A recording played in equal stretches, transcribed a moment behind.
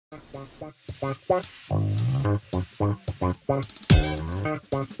All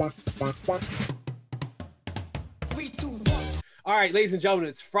right, ladies and gentlemen,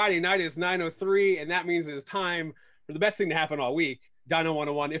 it's Friday night. It's 9:03, and that means it's time for the best thing to happen all week, Dino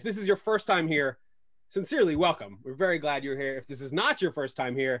 101. If this is your first time here, sincerely welcome. We're very glad you're here. If this is not your first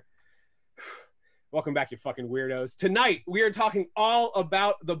time here, welcome back, you fucking weirdos. Tonight, we are talking all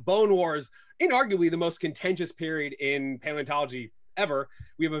about the Bone Wars, inarguably the most contentious period in paleontology ever.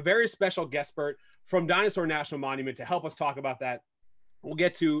 We have a very special guest expert from Dinosaur National Monument to help us talk about that. We'll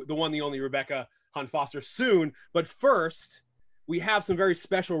get to the one, the only Rebecca Hunt Foster soon, but first, we have some very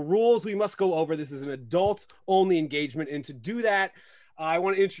special rules we must go over. This is an adult-only engagement, and to do that, I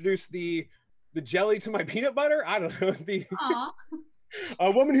want to introduce the jelly to my peanut butter. I don't know,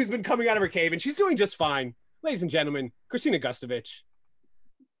 a woman who's been coming out of her cave, and she's doing just fine. Ladies and gentlemen, Kristina Gustovich.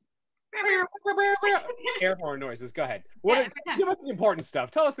 Air horn noises. Go ahead. Give us the important stuff.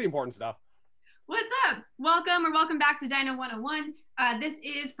 Tell us the important stuff. What's up? Welcome back to Dino 101. This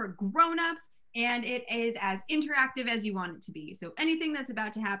is for grown-ups, and it is as interactive as you want it to be. So anything that's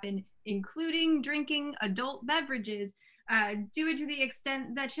about to happen, including drinking adult beverages, do it to the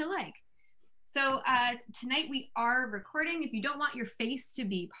extent that you like. So tonight we are recording. If you don't want your face to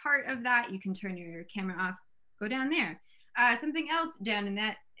be part of that, you can turn your camera off, go down there. Something else down in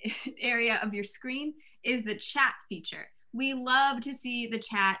that area of your screen is the chat feature. We love to see the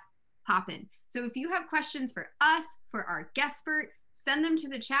chat poppin'. So if you have questions for us, for our guest expert, send them to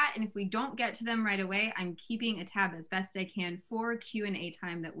the chat, and if we don't get to them right away, I'm keeping a tab as best I can for Q&A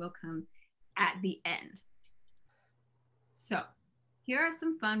time that will come at the end. So here are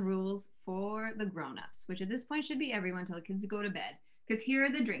some fun rules for the grown-ups, which at this point should be everyone till the kids go to bed, because here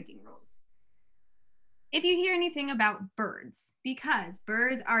are the drinking rules. If you hear anything about birds, because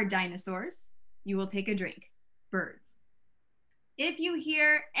birds are dinosaurs, you will take a drink. Birds. If you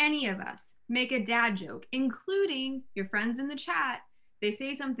hear any of us make a dad joke, including your friends in the chat, they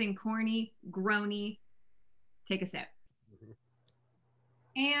say something corny, groany, take a sip.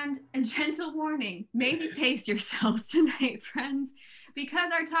 And a gentle warning, maybe pace yourselves tonight, friends,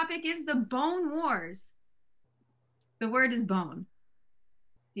 because our topic is the Bone Wars. The word is bone.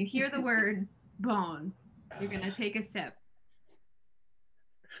 You hear the word bone, you're gonna take a sip.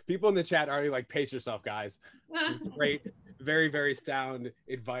 People in the chat are already like, pace yourself, guys. This is great, very, very sound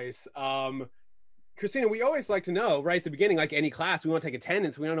advice. Kristina, we always like to know right at the beginning, like any class, we want to take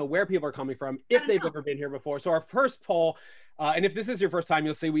attendance. We don't know where people are coming from, if they've ever been here before. So our first poll, and if this is your first time,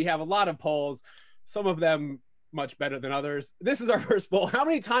 you'll see we have a lot of polls, some of them much better than others. This is our first poll. How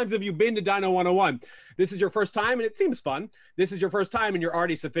many times have you been to Dino 101? This is your first time and it seems fun. This is your first time and you're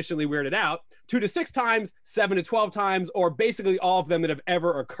already sufficiently weirded out. 2 to 6 times, 7 to 12 times, or basically all of them that have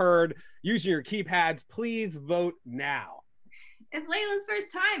ever occurred. Using your keypads, please vote now. It's Layla's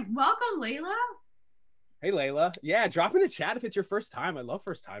first time. Welcome, Layla. Hey, Layla. Yeah, drop in the chat if it's your first time. I love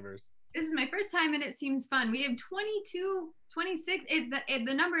first timers. This is my first time and it seems fun. We have 22, 26.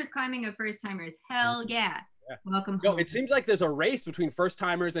 The number is climbing of first timers. Hell yeah. Welcome home. It seems like there's a race between first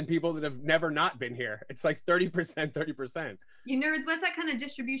timers and people that have never not been here. It's like 30%, 30%. You nerds, what's that kind of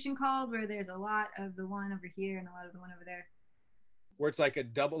distribution called where there's a lot of the one over here and a lot of the one over there? Where it's like a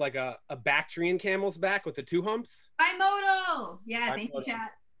double, like a Bactrian camel's back with the 2 humps? Bimodal. Yeah, thank you,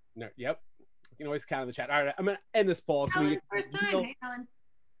 chat. No, yep. You can always count in the chat. All right, I'm going to end this poll. Helen, first time. Hey, Helen.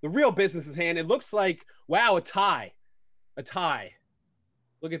 The real business is hand. It looks like, wow, a tie. A tie.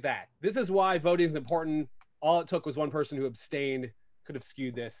 Look at that. This is why voting is important. All it took was one person who abstained. Could have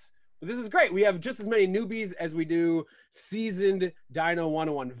skewed this. But this is great. We have just as many newbies as we do seasoned Dino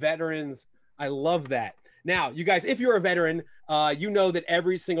 101 veterans. I love that. Now, you guys, if you're a veteran, you know that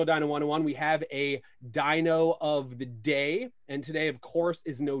every single Dino 101, we have a Dino of the day. And today, of course,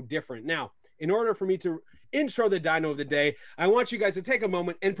 is no different. Now, in order for me to intro the Dino of the day, I want you guys to take a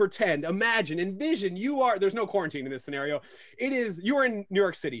moment and pretend, imagine, envision there's no quarantine in this scenario. You are in New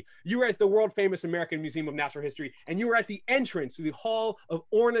York City. You are at the world famous American Museum of Natural History, and you are at the entrance to the Hall of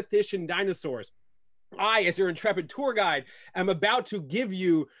Ornithischian Dinosaurs. I, as your intrepid tour guide, am about to give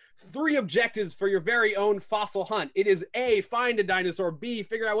you 3 objectives for your very own fossil hunt. It is A, find a dinosaur, B,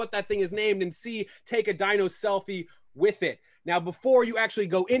 figure out what that thing is named, and C, take a dino selfie with it. Now, before you actually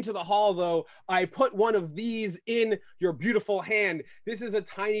go into the hall, though, I put one of these in your beautiful hand. This is a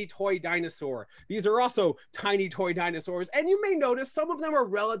tiny toy dinosaur. These are also tiny toy dinosaurs, and you may notice some of them are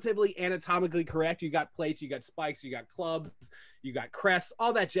relatively anatomically correct. You got plates, you got spikes, you got clubs, you got crests,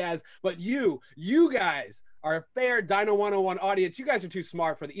 all that jazz. But you guys are a fair Dino 101 audience. You guys are too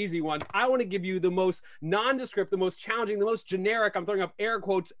smart for the easy ones. I want to give you the most nondescript, the most challenging, the most generic, I'm throwing up air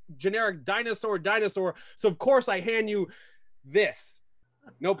quotes, generic dinosaur. So of course I hand you this.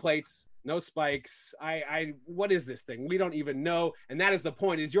 No plates, no spikes. What is this thing? We don't even know. And that is the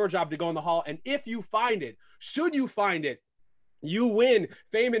point. It's your job to go in the hall. And if you find it, should you find it, you win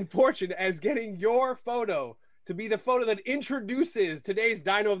fame and fortune as getting your photo to be the photo that introduces today's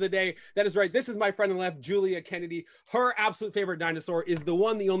dino of the day. That is right. This is my friend on the left, Julia Kennedy. Her absolute favorite dinosaur is the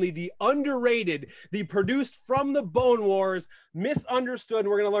one, the only, the underrated, the produced from the Bone Wars, misunderstood. And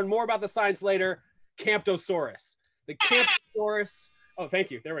we're going to learn more about the science later. Camptosaurus. The Camptosaurus. Oh, thank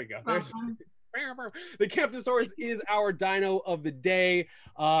you. There we go. The Camptosaurus is our dino of the day.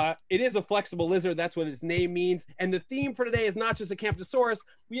 It is a flexible lizard. That's what its name means. And the theme for today is not just a Camptosaurus.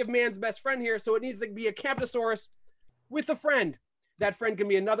 We have man's best friend here, so it needs to be a Camptosaurus with a friend. That friend can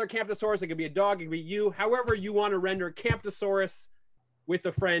be another Camptosaurus. It can be a dog. It can be you. However you want to render Camptosaurus with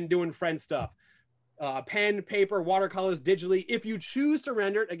a friend doing friend stuff. Pen, paper, watercolors, digitally. If you choose to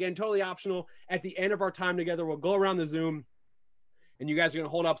render it, again, totally optional. At the end of our time together, we'll go around the Zoom and you guys are going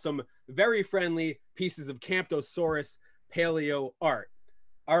to hold up some very friendly pieces of Camptosaurus paleo art.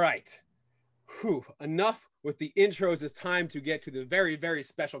 All right. Whew. Enough with the intros. It's time to get to the very, very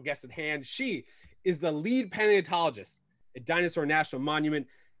special guest at hand. She is the lead paleontologist at Dinosaur National Monument.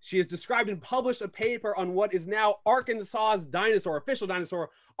 She has described and published a paper on what is now Arkansas's dinosaur, official dinosaur,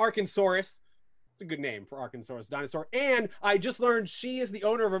 Arkansaurus. It's a good name for Arkansaurus dinosaur. And I just learned she is the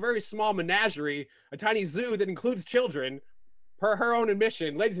owner of a very small menagerie, a tiny zoo that includes children. Per her own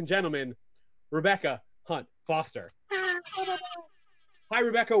admission, ladies and gentlemen, Rebecca Hunt Foster. Hi,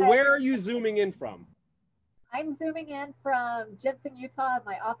 Rebecca. Where are you zooming in from? I'm zooming in from Jensen, Utah,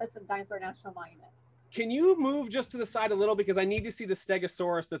 my office in Dinosaur National Monument. Can you move just to the side a little because I need to see the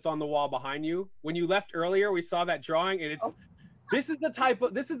Stegosaurus that's on the wall behind you. When you left earlier, we saw that drawing, and it's this is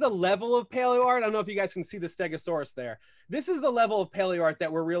the level of paleo art. I don't know if you guys can see the Stegosaurus there. This is the level of paleo art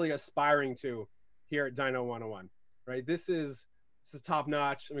that we're really aspiring to here at Dino 101, right? This is top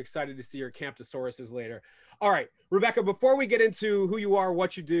notch. I'm excited to see your Camptosauruses later. All right, Rebecca, before we get into who you are,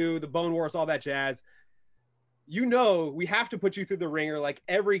 what you do, the Bone Wars, all that jazz, you know we have to put you through the ringer like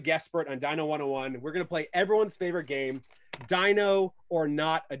every guest spurt on Dino 101. We're going to play everyone's favorite game, Dino or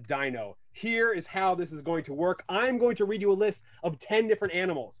Not a Dino. Here is how this is going to work. I'm going to read you a list of 10 different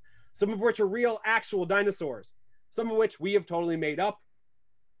animals, some of which are real, actual dinosaurs, some of which we have totally made up.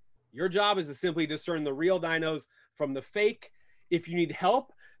 Your job is to simply discern the real dinos from the fake. If you need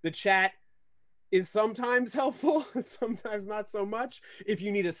help, the chat is sometimes helpful, sometimes not so much. If you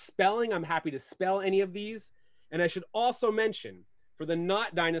need a spelling, I'm happy to spell any of these. And I should also mention, for the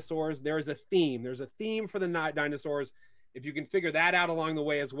not dinosaurs, there is a theme. There's a theme for the not dinosaurs. If you can figure that out along the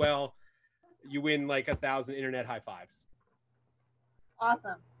way as well, you win like 1,000 internet high fives.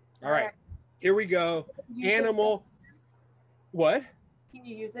 Awesome. All right, here we go. Animal. What? Can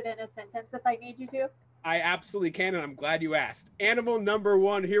you use it in a sentence if I need you to? I absolutely can, and I'm glad you asked. Animal number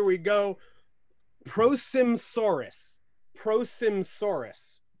one, here we go. Prosimsaurus.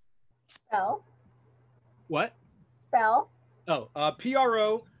 Prosimsaurus. Spell. What? Spell. Oh,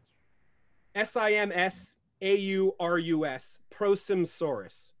 Prosimsaurus.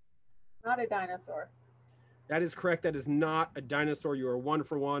 Prosimsaurus. Not a dinosaur. That is correct. That is not a dinosaur. You are 1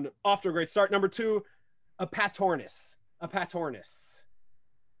 for 1. Off to a great start. Number 2, a Apatornis. A Apatornis.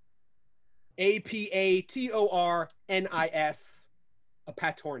 Apatornis. A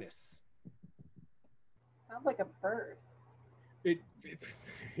Apatornis. Sounds like a bird.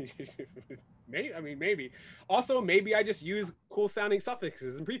 Maybe, I mean, maybe. Also, maybe I just use cool sounding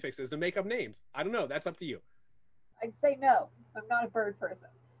suffixes and prefixes to make up names. I don't know. That's up to you. I'd say no. I'm not a bird person.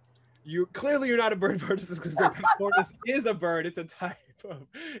 You're not a bird person because Apatornis is a bird. It's a type of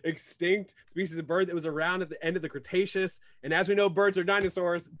extinct species of bird that was around at the end of the Cretaceous. And as we know, birds are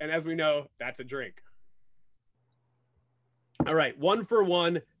dinosaurs. And as we know, that's a drink. All right, 1 for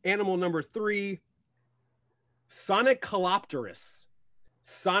 1. Animal number 3, Sonicalopterus.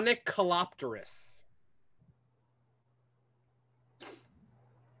 Sonicalopterus.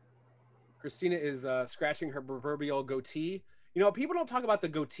 Kristina is scratching her proverbial goatee. You know, people don't talk about the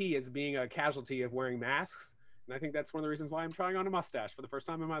goatee as being a casualty of wearing masks. And I think that's one of the reasons why I'm trying on a mustache for the first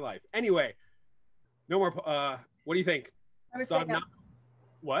time in my life. Anyway, no more. What do you think? I would say no.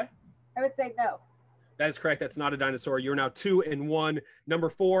 What? I would say no. That is correct. That's not a dinosaur. You're now 2 and 1. Number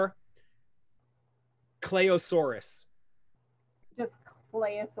 4, Claosaurus. Just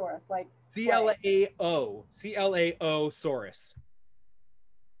Claosaurus, like C-L-A-O. C-L-A-O-saurus.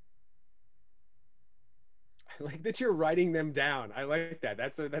 I like that you're writing them down. I like that.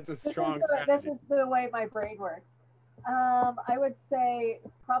 That's a strong strategy. This is the way my brain works. I would say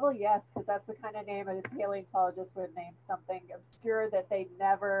probably yes, because that's the kind of name a paleontologist would name something obscure that they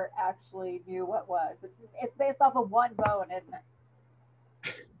never actually knew what was. It's based off of one bone, isn't it?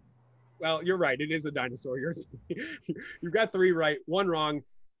 Well, you're right. It is a dinosaur. You've got 3 right, 1 wrong.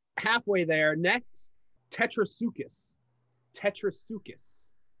 Halfway there. Next, Tetrasuchus. Tetrasuchus.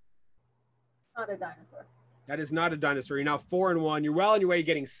 Not a dinosaur. That is not a dinosaur. You're now 4 and 1. You're well on your way to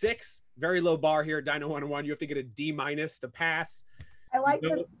getting 6. Very low bar here, Dino 101. You have to get a D- to pass. I like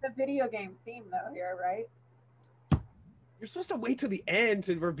the video game theme though here, right? You're supposed to wait till the end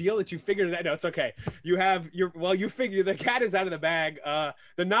to reveal that you figured it out. No, it's okay. You figure the cat is out of the bag.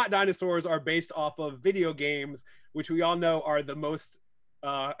 The not dinosaurs are based off of video games, which we all know are the most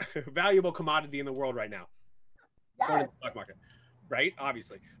valuable commodity in the world right now. Yes. Stock market, right?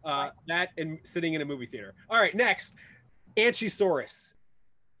 Obviously. That and sitting in a movie theater. All right, next, Anchisaurus.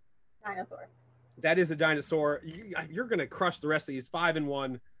 Dinosaur. That is a dinosaur. You're gonna crush the rest of these. 5 and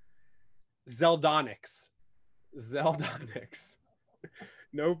 1. Zeldonyx. Zeldonyx.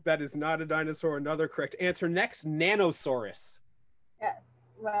 Nope, that is not a dinosaur. Another correct answer. Next, Nanosaurus. Yes.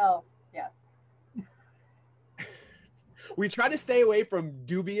 Well, yes. We try to stay away from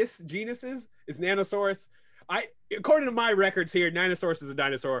dubious genuses. Is Nanosaurus? According to my records here, Nanosaurus is a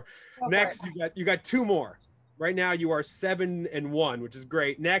dinosaur. Okay. Next, you got 2 more. Right now, you are 7 and 1, which is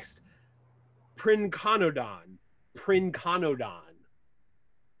great. Next, Princonodon. Princonodon.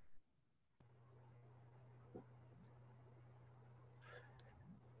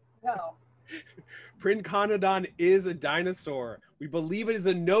 No. Princonodon is a dinosaur. We believe it is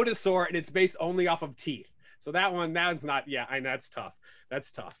a nodosaur, and it's based only off of teeth. So that's not, yeah, I know, that's tough.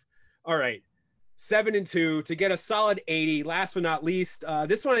 That's tough. All right. 7 and 2 to get a solid 80. Last but not least,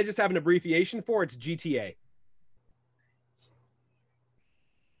 this one I just have an abbreviation for. It's GTA.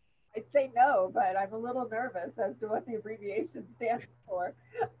 I'd say no, but I'm a little nervous as to what the abbreviation stands for.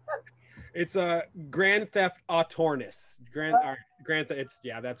 It's a Grand Theft Autornis.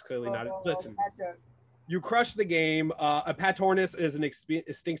 That's clearly not it. Listen, you crushed the game. A Patornis is an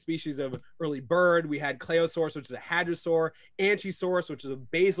extinct species of early bird. We had Claosaurus, which is a hadrosaur. Anchisaurus, which is a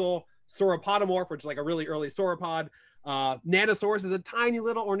basal sauropodomorph, which is like a really early sauropod. Nanosaurus is a tiny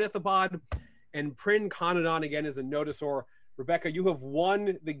little ornithopod. And Princonodon, again, is a nodosaur. Rebecca, you have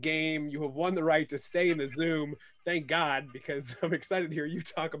won the game. You have won the right to stay in the Zoom. Thank God, because I'm excited to hear you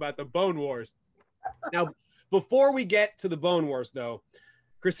talk about the Bone Wars. Now, before we get to the Bone Wars, though,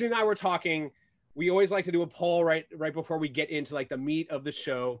 Kristina and I were talking. We always like to do a poll right before we get into like the meat of the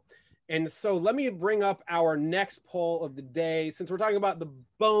show. And so let me bring up our next poll of the day. Since we're talking about the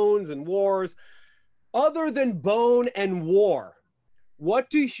bones and wars, other than bone and war, what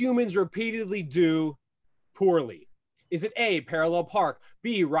do humans repeatedly do poorly? Is it A, parallel park,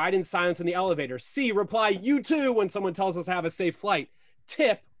 B, ride in silence in the elevator, C, reply you too when someone tells us to have a safe flight,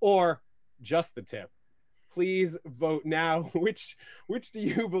 tip, or just the tip? Please vote now. Which do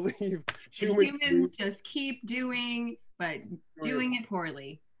you believe humans just keep doing, but doing it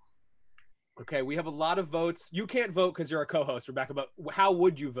poorly? Okay, we have a lot of votes. You can't vote because you're a co-host, Rebecca, but how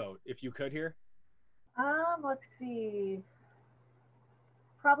would you vote if you could here? Let's see.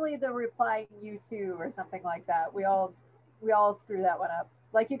 Probably the replying you too or something like that. We all screw that one up.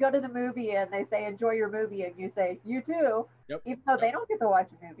 Like you go to the movie and they say enjoy your movie and you say you too, even though they don't get to watch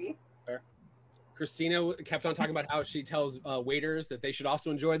a movie. Fair. Kristina kept on talking about how she tells waiters that they should also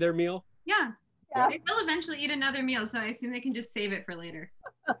enjoy their meal. Yeah. They will eventually eat another meal, so I assume they can just save it for later.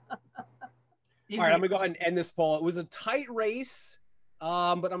 All right, I'm gonna go ahead and end this poll. It was a tight race,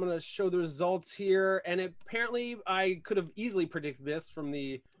 but I'm gonna show the results here. And apparently, I could have easily predicted this from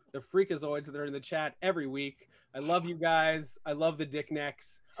the freakazoids that are in the chat every week. I love you guys. I love the dick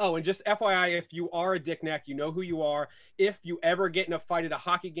necks. Oh, and just FYI, if you are a dick neck, you know who you are. If you ever get in a fight at a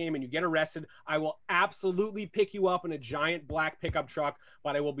hockey game and you get arrested, I will absolutely pick you up in a giant black pickup truck,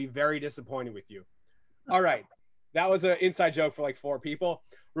 but I will be very disappointed with you. All right. That was an inside joke for like 4 people.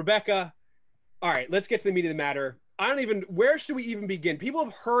 Rebecca, all right, let's get to the meat of the matter. Where should we even begin? People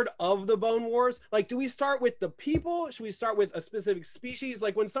have heard of the Bone Wars. Like, do we start with the people? Should we start with a specific species?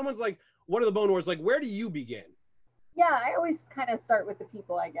 Like when someone's like, what are the Bone Wars? Like, where do you begin? Yeah, I always kind of start with the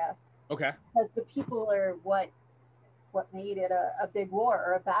people, I guess. Okay. Because the people are what made it a big war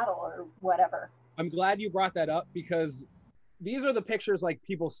or a battle or whatever. I'm glad you brought that up because these are the pictures like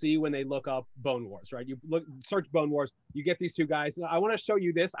people see when they look up Bone Wars, right? You search Bone Wars, you get these 2 guys. I want to show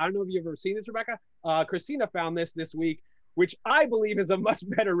you this. I don't know if you've ever seen this, Rebecca. Kristina found this week, which I believe is a much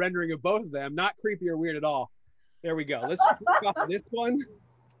better rendering of both of them. Not creepy or weird at all. There we go. Let's click off this one.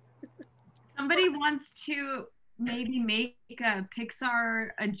 Somebody wants to maybe make a Pixar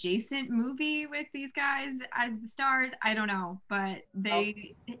adjacent movie with these guys as the stars. I don't know, but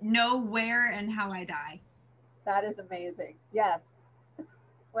they know where and how I die. That is amazing. Yes.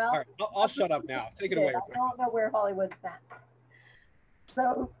 Well, all right, I'll shut up now. Take it away. I don't know where Hollywood's been.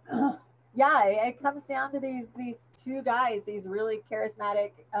 So yeah, it comes down to these two guys, these really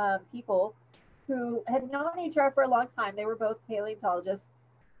charismatic people who had known each other for a long time. They were both paleontologists,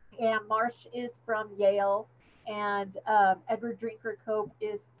 and Marsh is from Yale, and Edward Drinker Cope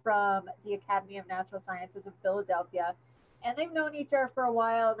is from the Academy of Natural Sciences in Philadelphia, and they've known each other for a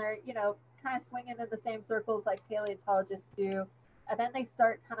while, and they're kind of swinging in the same circles like paleontologists do, and then they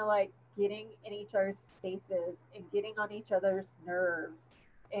start kind of like getting in each other's faces and getting on each other's nerves,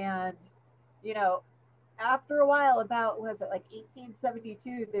 and you know after a while, about was it like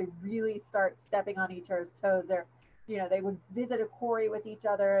 1872, they really start stepping on each other's toes. They would visit a quarry with each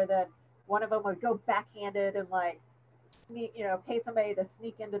other. Then one of them would go backhanded and like sneak, pay somebody to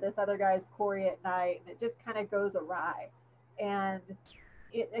sneak into this other guy's quarry at night, and it just kind of goes awry. And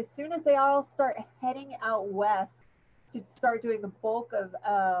as soon as they all start heading out west to start doing the bulk of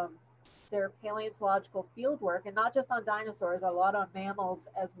their paleontological field work, and not just on dinosaurs, a lot on mammals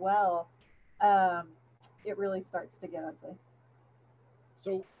as well. Um, it really starts to get ugly.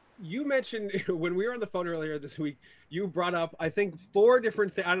 So you mentioned when we were on the phone earlier this week, you brought up, I think, four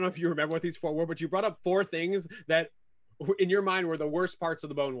different things. I don't know if you remember what these four were, but you brought up four things that in your mind were the worst parts of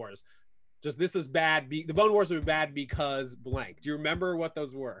the Bone Wars. Just this is bad. The Bone Wars were bad because blank. Do you remember what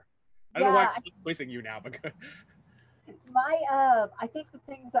those were? I don't know why I'm voicing you now, but I think the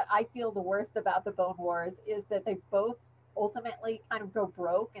things that I feel the worst about the Bone Wars is that they both ultimately kind of go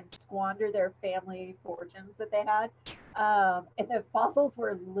broke and squander their family fortunes that they had. And the fossils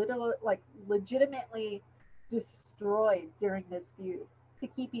were legitimately destroyed during this feud to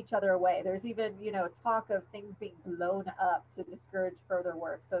keep each other away. There's even, talk of things being blown up to discourage further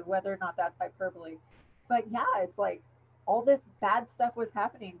work. So whether or not that's hyperbole. But yeah, it's like all this bad stuff was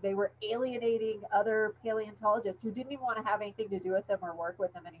happening. They were alienating other paleontologists who didn't even want to have anything to do with them or work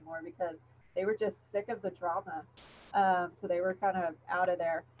with them anymore because they were just sick of the drama. So they were kind of out of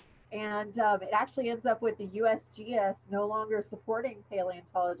there. And it actually ends up with the USGS no longer supporting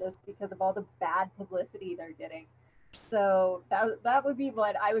paleontologists because of all the bad publicity they're getting. So that would be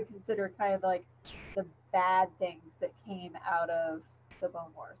what I would consider kind of like the bad things that came out of the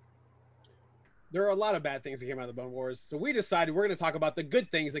Bone Wars. There are a lot of bad things that came out of the Bone Wars. So we decided we're going to talk about the good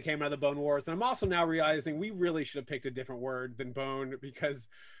things that came out of the Bone Wars. And I'm also now realizing we really should have picked a different word than bone, because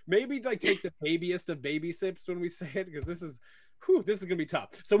maybe like take the babyest of baby sips when we say it, because this is going to be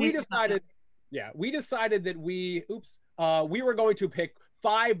tough. So we decided that we were going to pick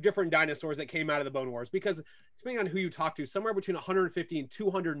 5 different dinosaurs that came out of the Bone Wars, because depending on who you talk to, somewhere between 150 and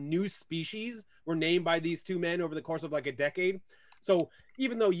 200 new species were named by these two men over the course of like a decade. So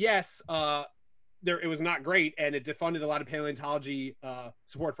even though, yes, it was not great, and it defunded a lot of paleontology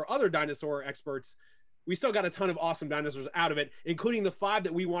support for other dinosaur experts, we still got a ton of awesome dinosaurs out of it, including the 5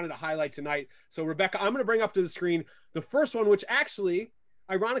 that we wanted to highlight tonight. So Rebecca, I'm going to bring up to the screen the first one, which actually,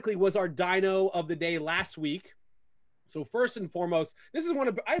 ironically, was our dino of the day last week. So first and foremost, this is one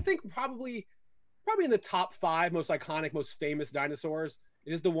of, I think, probably in the top 5 most iconic, most famous dinosaurs.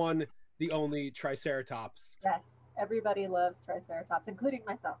 It is the only Triceratops. Yes, everybody loves Triceratops, including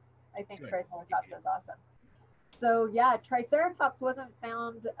myself. I think Triceratops is awesome. So yeah, Triceratops wasn't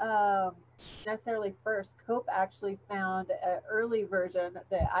found necessarily first. Cope actually found an early version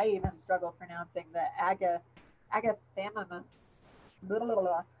that I even struggle pronouncing, the Agathamamus.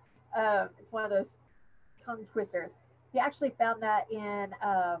 It's one of those tongue twisters. He actually found that in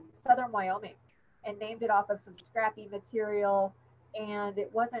southern Wyoming and named it off of some scrappy material. And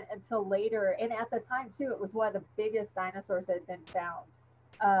it wasn't until later, and at the time too, it was one of the biggest dinosaurs that had been found.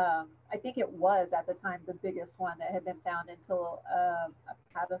 I think it was at the time the biggest one that had been found until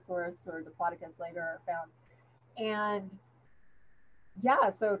Apatosaurus or Diplodocus later are found. And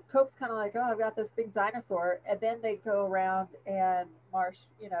yeah, so Cope's kind of like, oh, I've got this big dinosaur. And then they go around and Marsh,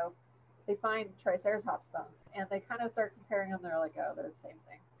 they find Triceratops bones and they kind of start comparing them. They're like, oh, they're the same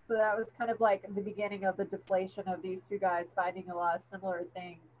thing. So that was kind of like the beginning of the deflation of these two guys finding a lot of similar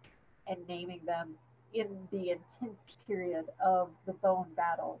things and naming them in the intense period of the bone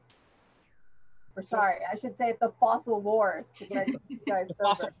battles. I should say the fossil wars to get you guys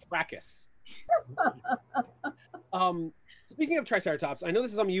fossil fracas. Speaking of Triceratops, I know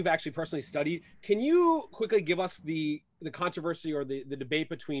this is something you've actually personally studied. Can you quickly give us the controversy or the debate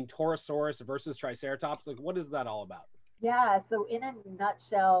between Torosaurus versus Triceratops? Like, what is that all about? Yeah, so in a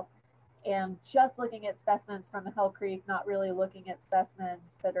nutshell, and just looking at specimens from the Hell Creek, not really looking at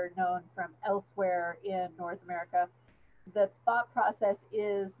specimens that are known from elsewhere in North America, the thought process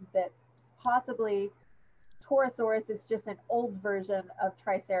is that possibly Torosaurus is just an old version of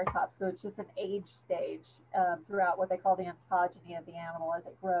Triceratops. So it's just an age stage throughout what they call the ontogeny of the animal as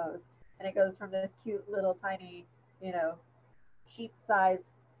it grows. And it goes from this cute little tiny, sheep-sized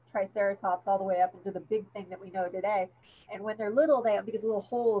Triceratops all the way up into the big thing that we know today. And when they're little, they have these little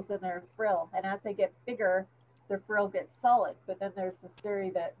holes in their frill. And as they get bigger, their frill gets solid. But then there's this theory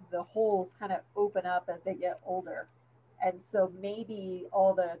that the holes kind of open up as they get older. And so maybe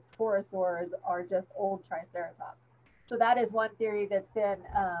all the pterosaurs are just old Triceratops. So that is one theory that's been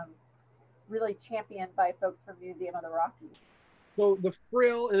really championed by folks from Museum of the Rockies. So the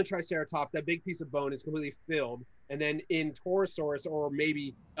frill in the Triceratops, that big piece of bone, is completely filled. And then in Torosaurus or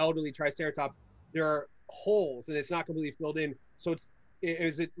maybe elderly Triceratops, there are holes and it's not completely filled in. So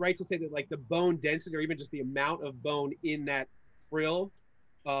is it right to say that like the bone density or even just the amount of bone in that frill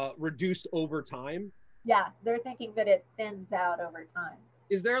reduced over time? Yeah, they're thinking that it thins out over time.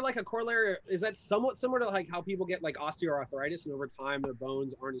 Is there like a corollary? Is that somewhat similar to like how people get like osteoarthritis and over time their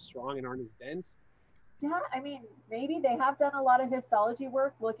bones aren't as strong and aren't as dense? Yeah, I mean, maybe they have done a lot of histology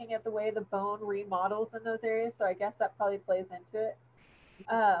work looking at the way the bone remodels in those areas. So I guess that probably plays into it.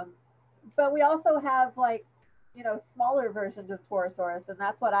 But we also have like, you know, smaller versions of Torosaurus. And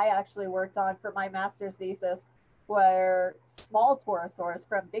that's what I actually worked on for my master's thesis, were small Torosaurus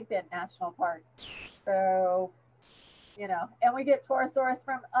from Big Bend National Park. So, you know, and we get Torosaurus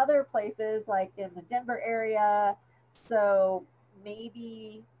from other places like in the Denver area. So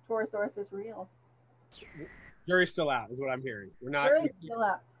maybe Torosaurus is real. Jury's still out, is what I'm hearing. We're not. Jury's still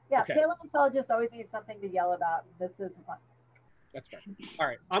out. Yeah, okay. Paleontologists always need something to yell about. This is one. That's fair. All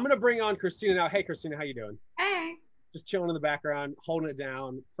right, I'm gonna bring on Kristina now. Hey, Kristina, how you doing? Hey. Just chilling in the background, holding it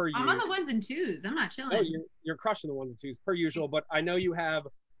down per usual. I'm on the ones and twos. I'm not chilling. Oh, you're crushing the ones and twos per usual. But I know you have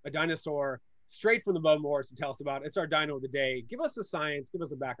a dinosaur straight from the bone wars to tell us about. It's our dino of the day. Give us the science. Give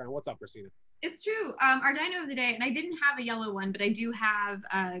us a background. What's up, Kristina? It's true. Our dino of the day, and I didn't have a yellow one, but I do have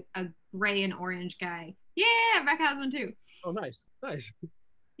a gray and orange guy. Yeah, Rebecca has one too. Oh, nice, nice.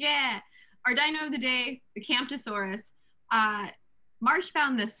 Yeah, our dino of the day, the Camptosaurus. Marsh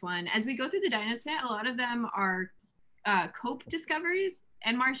found this one. As we go through the dino set, a lot of them are cope discoveries,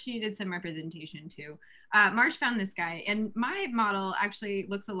 and Marsh needed some representation too. Marsh found this guy, and my model actually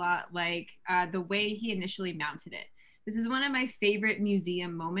looks a lot like the way he initially mounted it. This is one of my favorite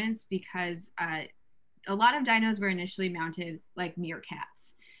museum moments because a lot of dinos were initially mounted like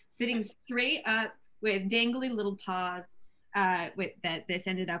meerkats, sitting straight up with dangly little paws. With that this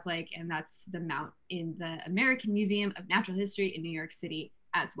ended up like, and that's the mount in the American Museum of Natural History in New York City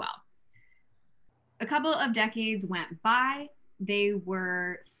as well. A couple of decades went by. They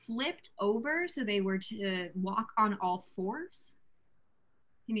were flipped over, so they were to walk on all fours.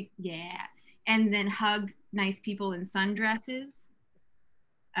 Yeah, and then hug nice people in sundresses.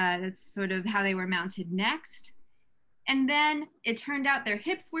 That's sort of how they were mounted next. And then it turned out their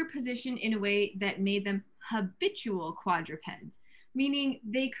hips were positioned in a way that made them habitual quadrupeds, meaning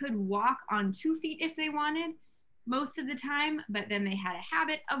they could walk on 2 feet if they wanted most of the time, but then they had a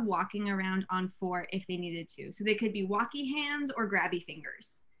habit of walking around on 4 if they needed to. So they could be walkie hands or grabby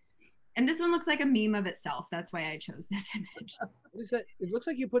fingers. And this one looks like a meme of itself. That's why I chose this image. What is that? It looks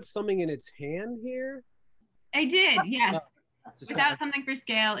like you put something in its hand here. I did, yes. Without something for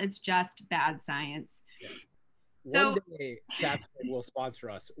scale, it's just bad science. Yes. One day, Captain will sponsor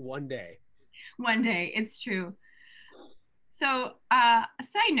us. One day. One day, it's true. So, a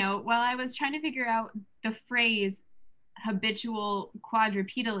side note, while I was trying to figure out the phrase habitual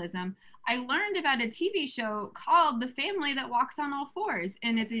quadrupedalism, I learned about a TV show called The Family That Walks on All Fours.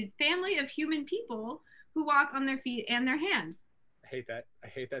 And it's a family of human people who walk on their feet and their hands. I hate that. I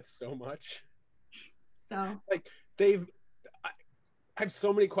hate that so much. So, like, I have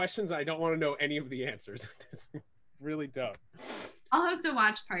so many questions. I don't want to know any of the answers. It's really dumb. I'll host a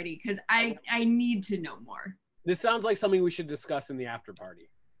watch party because I need to know more. This sounds like something we should discuss in the after party.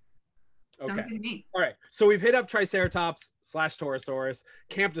 Okay. Sounds good to me. All right. So we've hit up Triceratops / Torosaurus,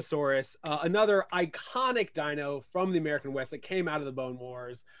 Camptosaurus, another iconic dino from the American West that came out of the Bone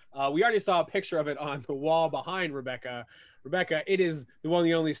Wars. We already saw a picture of it on the wall behind Rebecca. Rebecca, it is the one and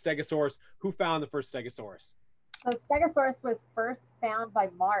the only Stegosaurus. Who found the first Stegosaurus? So Stegosaurus was first found by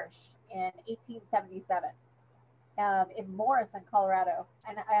Marsh in 1877 in Morrison, Colorado.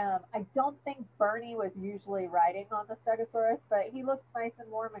 And I don't think Bernie was usually riding on the Stegosaurus, but he looks nice and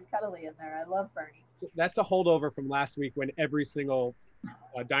warm and cuddly in there. I love Bernie. That's a holdover from last week when every single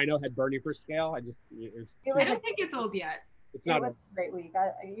dino had Bernie for scale. I don't think it's old yet. It's not. It was a great week.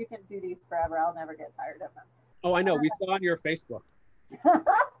 You can do these forever. I'll never get tired of them. Oh, I know. We saw on your Facebook.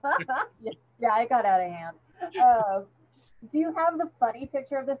 Yeah, I got out of hand. Do you have the funny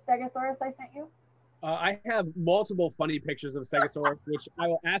picture of the Stegosaurus I sent you? I have multiple funny pictures of Stegosaurus, which I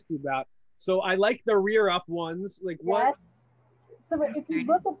will ask you about. So I like the rear up ones. Like what? Yes. So if you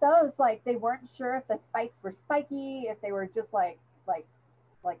look at those, like they weren't sure if the spikes were spiky, if they were just like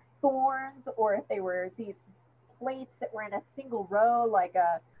thorns or if they were these plates that were in a single row, like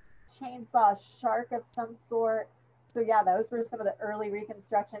a chainsaw shark of some sort. So yeah, those were some of the early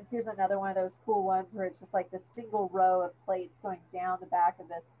reconstructions. Here's another one of those cool ones where it's just like this single row of plates going down the back of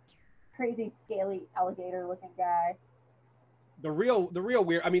this crazy scaly alligator looking guy. The real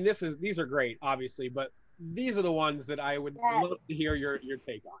weird, I mean, these are great, obviously, but these are the ones that I would love to hear your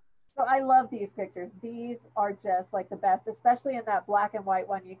take on. So I love these pictures. These are just like the best, especially in that black and white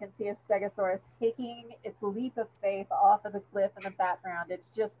one. You can see a Stegosaurus taking its leap of faith off of the cliff in the background. It's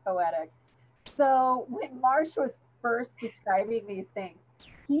just poetic. So when Marsh was first describing these things,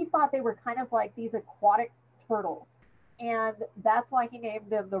 he thought they were kind of like these aquatic turtles. And that's why he named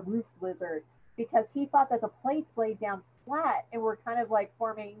them the roof lizard, because he thought that the plates laid down flat and were kind of like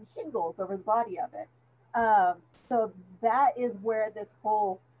forming shingles over the body of it. So that is where this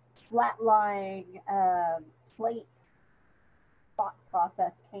whole flat-lying plate thought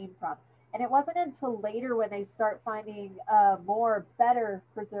process came from. And it wasn't until later when they start finding more better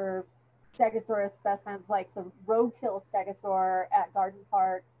preserved Stegosaurus specimens like the roadkill stegosaur at Garden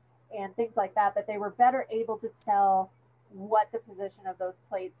Park and things like that, that they were better able to tell what the position of those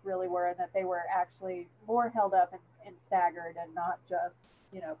plates really were, and that they were actually more held up and staggered and not just,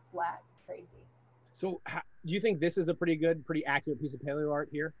 you know, flat crazy. So do you think this is a pretty accurate piece of paleo art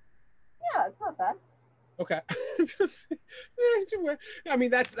here? Yeah, it's not bad. Okay. I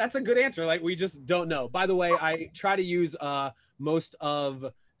mean, that's a good answer. Like, we just don't know. By the way, I try to use most of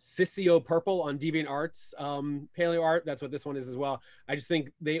Sissio purple on DeviantArt's paleo art. That's what this one is as well. I just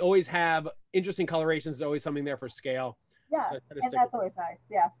think they always have interesting colorations. There's always something there for scale. Yeah, so and that's always nice.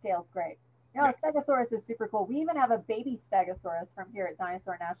 Yeah, scale's great. You know, yeah. Stegosaurus is super cool. We even have a baby Stegosaurus from here at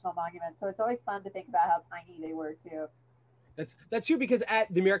Dinosaur National Monument. So it's always fun to think about how tiny they were too. That's true, because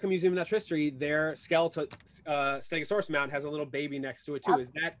at the American Museum of Natural History, their skeletal Stegosaurus mound has a little baby next to it too.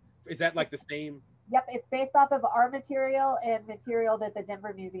 Yep. Is that like the same? Yep, it's based off of our material and material that the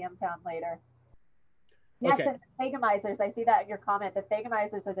Denver Museum found later. Yes, okay. And the thegomizers, I see that in your comment. The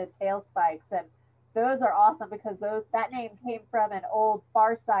thegomizers are the tail spikes, and those are awesome because that name came from an old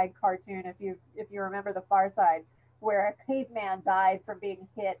Far Side cartoon, if you remember the Far Side, where a caveman died from being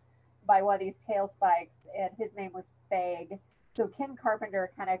hit by one of these tail spikes, and his name was Theg. So Ken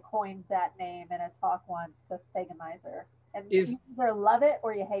Carpenter kind of coined that name in a talk once, the Thegomizer. And you either love it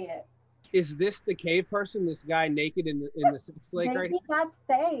or you hate it. Is this the cave person, this guy naked in the Six Lake right here? Maybe that's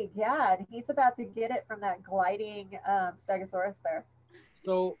Theg, yeah. And he's about to get it from that gliding Stegosaurus there.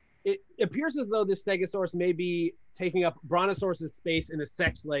 So it appears as though this Stegosaurus may be taking up Brontosaurus's space in a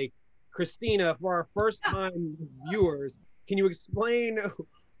sex lake. Kristina, for our first-time viewers, can you explain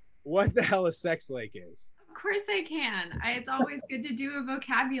what the hell a sex lake is? Of course I can. It's always good to do a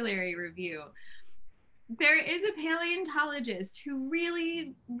vocabulary review. There is a paleontologist who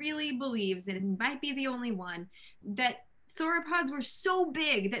really, really believes that it might be the only one, that sauropods were so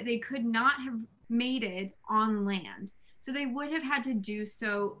big that they could not have mated on land. So they would have had to do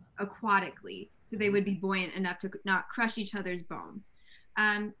so aquatically. So they would be buoyant enough to not crush each other's bones.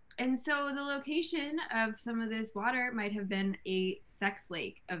 And so the location of some of this water might have been a sex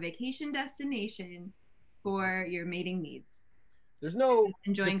lake, a vacation destination for your mating needs. There's no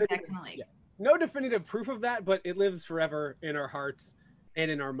enjoying sex in a lake. Yeah, no definitive proof of that, but it lives forever in our hearts and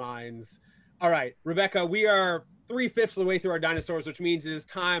in our minds. All right, Rebecca, we are 3/5 of the way through our dinosaurs, which means it is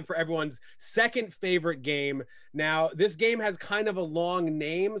time for everyone's second favorite game. Now, this game has kind of a long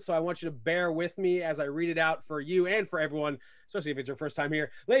name, so I want you to bear with me as I read it out for you and for everyone, especially if it's your first time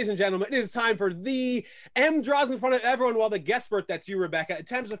here. Ladies and gentlemen, it is time for the M draws in front of everyone while the guestspert, that's you, Rebecca,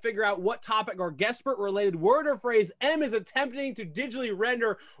 attempts to figure out what topic or guestspert related word or phrase M is attempting to digitally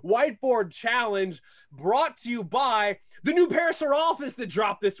render. Whiteboard challenge brought to you by the new Parasaurolophus that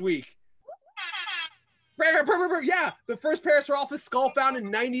dropped this week. Yeah, the first Parasaurolophus skull found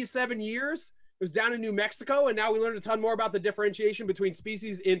in 97 years. It was down in New Mexico, and now we learned a ton more about the differentiation between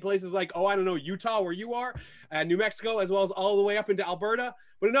species in places like, oh, I don't know, Utah, where you are, and New Mexico, as well as all the way up into Alberta.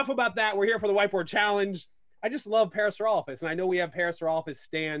 But enough about that. We're here for the whiteboard challenge. I just love Parasaurolophus, and I know we have Parasaurolophus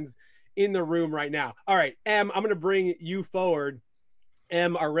stands in the room right now. All right, Em, I'm going to bring you forward.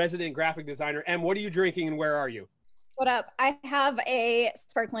 Em, our resident graphic designer. Em, what are you drinking, and where are you? What up? I have a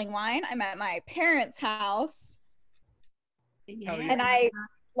sparkling wine. I'm at my parents' house. Yeah. And I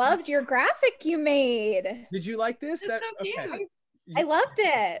loved your graphic you made. Did you like this? That's so cute. Okay. I loved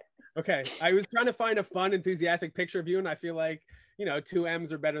it. Okay. I was trying to find a fun, enthusiastic picture of you, and I feel like, you know, 2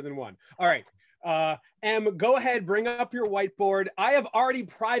 M's are better than 1. All right. Em, go ahead, bring up your whiteboard. I have already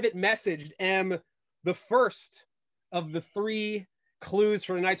private messaged Em the first of the 3 clues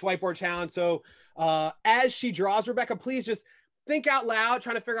for tonight's whiteboard challenge. So as she draws, Rebecca, please just think out loud,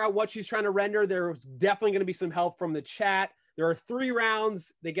 trying to figure out what she's trying to render. There's definitely going to be some help from the chat. There are 3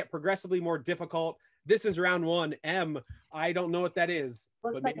 rounds. They get progressively more difficult. This is round 1. M, I don't know what that is,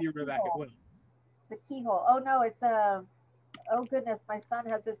 Looks but like maybe a Rebecca keyhole. will. It's a keyhole. Oh no, it's a. Oh goodness, my son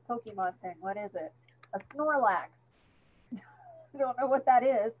has this Pokemon thing. What is it? A Snorlax. I don't know what that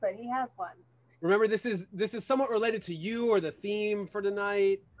is, but he has one. Remember, this is somewhat related to you or the theme for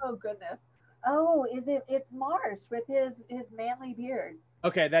tonight. Oh goodness. Oh, is it? It's Marsh with his manly beard.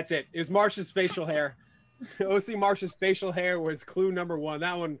 Okay, that's it. It was Marsh's facial hair. OC Marsh's facial hair was clue number 1.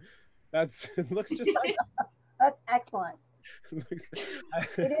 That one, looks just like. That's excellent.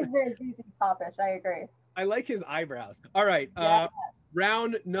 It is very ZZ Topish. I agree. I like his eyebrows. All right,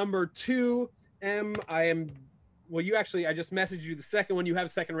 round number 2. M, well, you actually, I just messaged you the second one. You have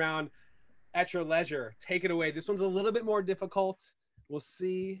second round at your leisure. Take it away. This one's a little bit more difficult. We'll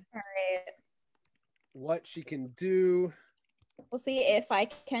see. All right. What she can do. We'll see if I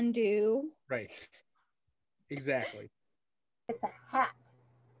can do. Right. Exactly. It's a hat.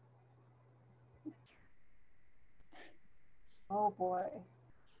 Oh boy.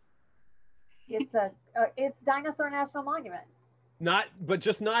 It's Dinosaur National Monument.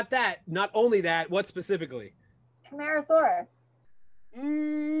 Just not that. Not only that. What specifically? Camarasaurus.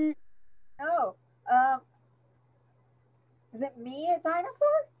 Mm. Oh. Is it me a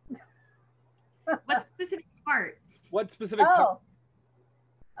dinosaur? What specific part? What specific part?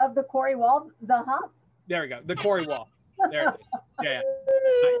 Of the quarry wall, the hump. There we go. The quarry wall. There. Yeah.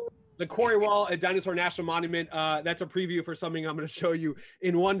 The quarry wall at Dinosaur National Monument. That's a preview for something I'm going to show you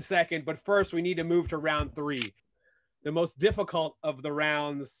in 1 second. But first, we need to move to round 3. The most difficult of the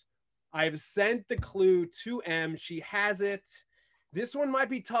rounds. I've sent the clue to M. She has it. This one might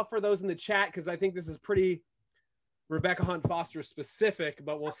be tough for those in the chat because I think this is pretty Rebecca Hunt Foster specific,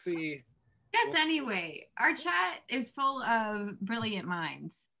 but we'll see. Yes, anyway, our chat is full of brilliant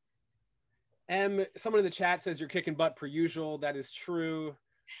minds. M, someone in the chat says you're kicking butt per usual. That is true.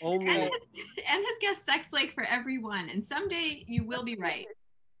 Only And has guessed Sex Lake for everyone, and someday you will be right.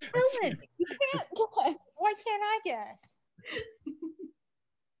 Ellen, you can't guess. Why can't I guess?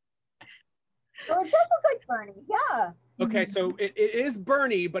 Oh, it does look like Bernie. Yeah. Okay, so it is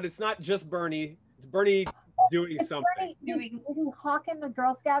Bernie, but it's not just Bernie. It's Bernie doing It's something. Bernie. Is he hawking the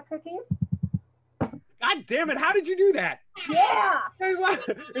Girl Scout cookies? God damn it, how did you do that? Yeah. Hey, what?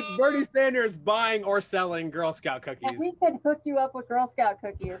 It's Bernie Sanders buying or selling Girl Scout cookies. And we could hook you up with Girl Scout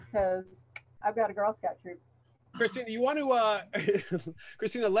cookies because I've got a Girl Scout troop. Kristina, you want to,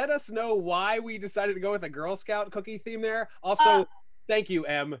 Kristina, let us know why we decided to go with a Girl Scout cookie theme there. Also, thank you,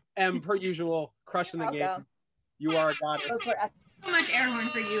 M. M, per usual, crushing the game. You are a goddess. So much air horn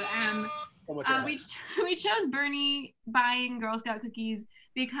for you, M. So much we chose Bernie buying Girl Scout cookies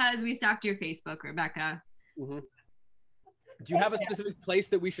because we stalked your Facebook, Rebecca. Mm-hmm. Do you have a specific place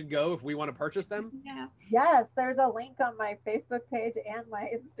that we should go if we want to purchase them? Yeah. Yes, there's a link on my Facebook page and my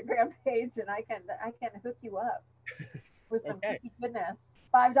Instagram page, and I can hook you up with some cookie goodness.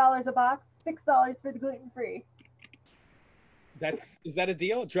 $5 a box, $6 for the gluten-free. Is that a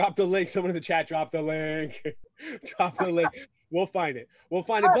deal? Drop the link. Someone in the chat, drop the link. Drop the link. We'll find it. We'll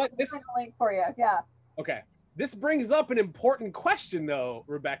find it. But this find a link for you. Yeah. Okay. This brings up an important question, though,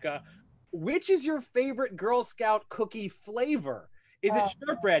 Rebecca. Which is your favorite Girl Scout cookie flavor? Is it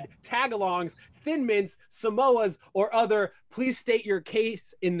shortbread, tagalongs, Thin Mints, Samoas, or other? Please state your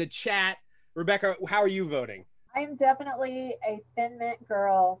case in the chat. Rebecca, how are you voting? I'm definitely a Thin Mint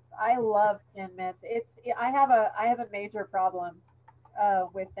girl. I love Thin Mints. I have a major problem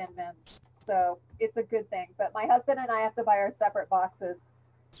with Thin Mints, so it's a good thing. But my husband and I have to buy our separate boxes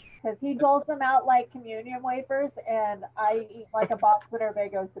because he doles them out like communion wafers, and I eat like a box when everybody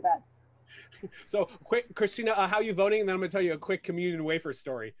goes to bed. So quick, Kristina, how are you voting? And then I'm gonna tell you a quick communion wafer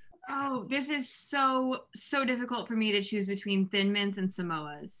story. Oh, this is so difficult for me to choose between Thin Mints and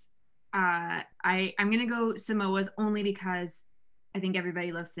Samoas. I'm gonna go Samoas only because I think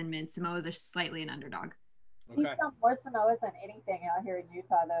everybody loves Thin Mints. Samoas are slightly an underdog. We sell more Samoas than anything out here in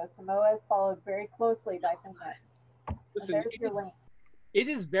Utah, though. Samoas followed very closely by Thin Mints. Listen, it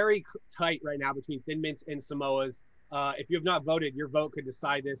is very tight right now between Thin Mints and Samoas. If you have not voted, your vote could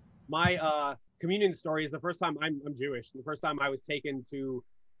decide this. My communion story is the first time I'm Jewish. The first time I was taken to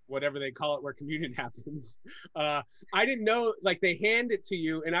whatever they call it, where communion happens. I didn't know, like, they hand it to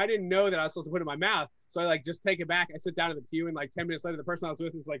you, and I didn't know that I was supposed to put it in my mouth. So I like just take it back. I sit down in the pew, and like 10 minutes later, the person I was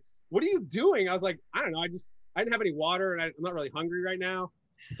with is like, "What are you doing?" I was like, "I don't know. I didn't have any water, and I'm not really hungry right now."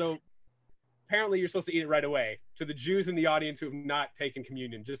 So apparently, you're supposed to eat it right away. To the Jews in the audience who have not taken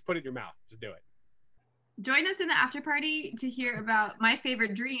communion, just put it in your mouth. Just do it. Join us in the after party to hear about my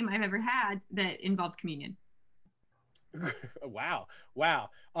favorite dream I've ever had that involved communion. Wow, wow.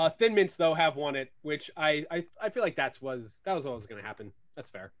 Thin Mints though have won it, which I feel like that was what was going to happen. That's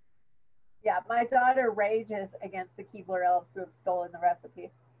fair. Yeah, my daughter rages against the Keebler elves who have stolen the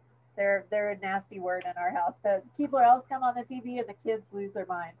recipe. They're a nasty word in our house. The Keebler elves come on the TV and the kids lose their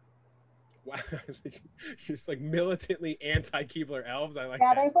mind. Wow, just like militantly anti-Keebler elves. I like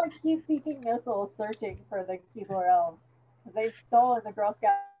yeah, that. There's like heat-seeking missiles searching for the Keebler elves because they've stolen the Girl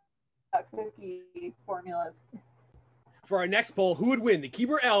Scout cookie formulas. For our next poll, who would win, the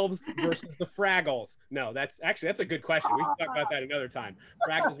Keebler elves versus the Fraggles? No, that's a good question. We should talk about that another time.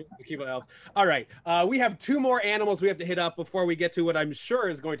 Fraggles versus the Keebler elves. All right, we have 2 more animals we have to hit up before we get to what I'm sure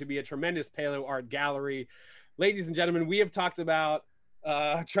is going to be a tremendous paleo art gallery. Ladies and gentlemen, we have talked about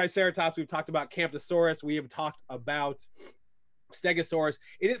Triceratops. We've talked about Camptosaurus. We have talked about Stegosaurus.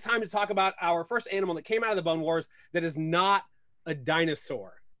 It is time to talk about our first animal that came out of the Bone Wars that is not a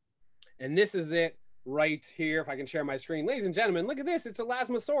dinosaur. And this is it right here. If I can share my screen. Ladies and gentlemen, look at this. It's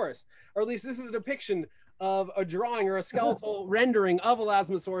Elasmosaurus. Or at least this is a depiction of a drawing or a skeletal rendering of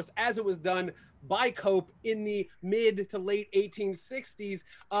Elasmosaurus as it was done by Cope in the mid to late 1860s.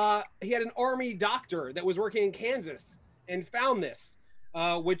 He had an army doctor that was working in Kansas and found this.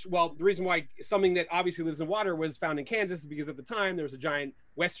 The reason why something that obviously lives in water was found in Kansas is because at the time there was a giant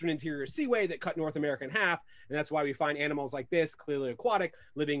western interior seaway that cut North America in half. And that's why we find animals like this, clearly aquatic,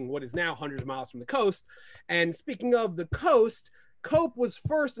 living what is now hundreds of miles from the coast. And speaking of the coast, Cope was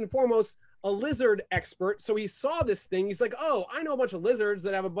first and foremost a lizard expert. So he saw this thing. He's like, oh, I know a bunch of lizards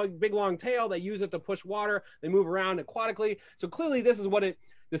that have a big long tail. They use it to push water. They move around aquatically. So clearly this is what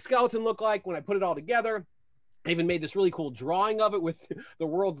the skeleton looked like when I put it all together. I even made this really cool drawing of it with the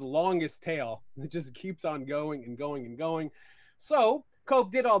world's longest tail. It just keeps on going and going and going. So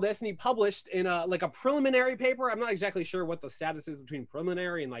Cope did all this and he published in a preliminary paper. I'm not exactly sure what the status is between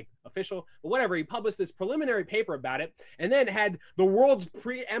preliminary and like official, but whatever. He published this preliminary paper about it and then had the world's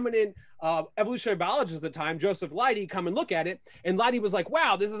preeminent evolutionary biologist at the time, Joseph Leidy, come and look at it. And Leidy was like,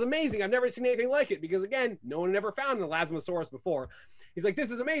 wow, this is amazing. I've never seen anything like it because again, no one had ever found an Elasmosaurus before. He's like, this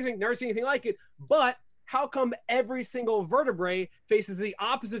is amazing. Never seen anything like it. But how come every single vertebrae faces the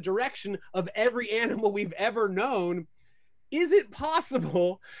opposite direction of every animal we've ever known? Is it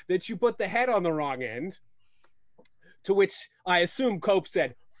possible that you put the head on the wrong end? To which I assume Cope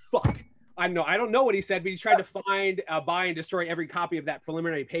said, fuck. I don't know what he said, but he tried to find, buy, and destroy every copy of that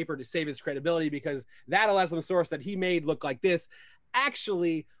preliminary paper to save his credibility because that Elasmosaurus that he made look like this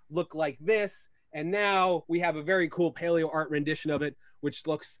actually looked like this. And now we have a very cool paleo art rendition of it, which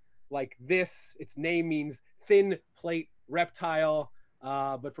looks like this. Its name means thin plate reptile.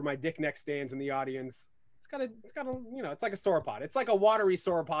 But for my dick neck stands in the audience, it's got a, it's like a sauropod. It's like a watery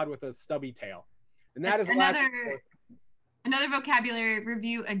sauropod with a stubby tail. And that is another vocabulary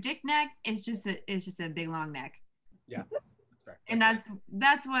review. A dick neck is just a big long neck. Yeah, that's fair. And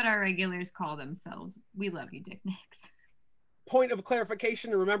that's what our regulars call themselves. We love you, dick necks. Point of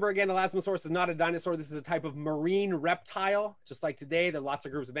clarification, and remember again, Elasmosaurus is not a dinosaur. This is a type of marine reptile. Just like today, there are lots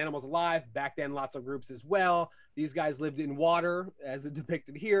of groups of animals alive. Back then, lots of groups as well. These guys lived in water, as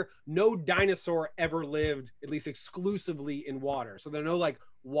depicted here. No dinosaur ever lived, at least exclusively in water. So there are no like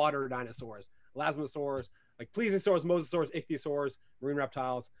water dinosaurs. Elasmosaurs, like plesiosaurs, mosasaurs, ichthyosaurs, marine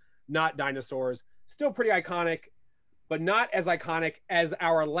reptiles, not dinosaurs. Still pretty iconic, but not as iconic as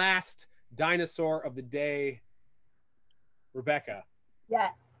our last dinosaur of the day. Rebecca.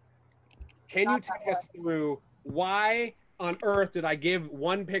 Yes. Can you take us through why on earth did I give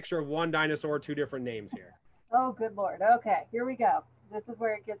one picture of one dinosaur 2 different names here? Oh, good Lord. Okay, here we go. This is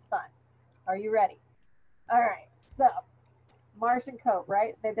where it gets fun. Are you ready? All right. So, Marsh and Cope,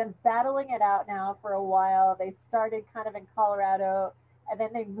 right? They've been battling it out now for a while. They started kind of in Colorado, and then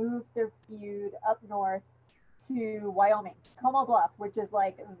they moved their feud up north to Wyoming, Como Bluff, which is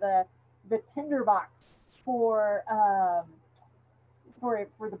like the tinderbox for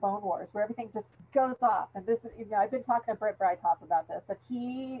the Bone Wars, where everything just goes off. And this is, I've been talking to Britt Breithaupt about this, and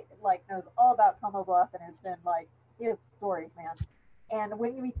he like knows all about Como Bluff and has been like, he has stories, man. And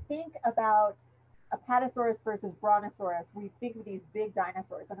when we think about Apatosaurus versus Brontosaurus, we think of these big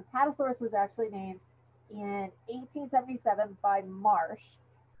dinosaurs. And Apatosaurus was actually named in 1877 by Marsh,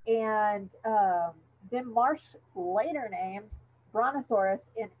 and then Marsh later names Brontosaurus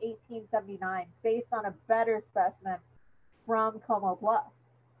in 1879 based on a better specimen from Como Bluff.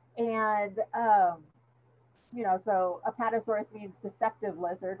 And so Apatosaurus means deceptive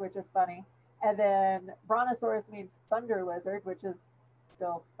lizard, which is funny, and then Brontosaurus means thunder lizard, which is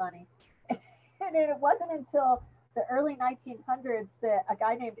still funny. And it wasn't until the early 1900s that a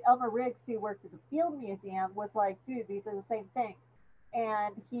guy named Elmer Riggs, who worked at the Field Museum, was like, dude, these are the same thing.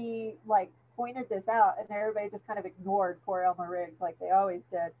 And he like pointed this out, and everybody just kind of ignored poor Elmer Riggs like they always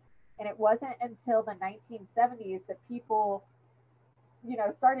did. And it wasn't until the 1970s that people, you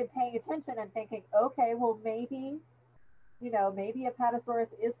know, started paying attention and thinking, okay, well, maybe, you know, maybe Apatosaurus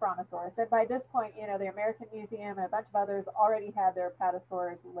is Brontosaurus. And by this point, you know, the American Museum and a bunch of others already had their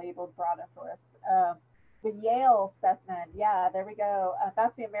Apatosaurus labeled Brontosaurus. The Yale specimen, yeah, there we go.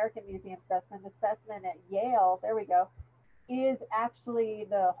 That's the American Museum specimen. The specimen at Yale, there we go, is actually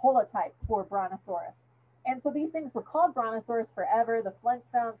the holotype for Brontosaurus. And so these things were called Brontosaurus forever. The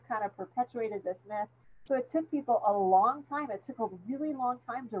Flintstones kind of perpetuated this myth. So it took people a long time. It took a really long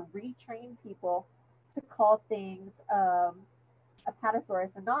time to retrain people to call things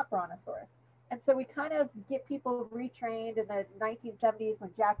Apatosaurus and not Brontosaurus. And so we kind of get people retrained in the 1970s when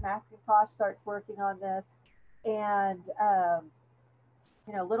Jack McIntosh starts working on this. And,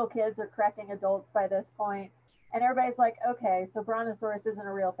 you know, little kids are correcting adults by this point. And everybody's like, okay, so Brontosaurus isn't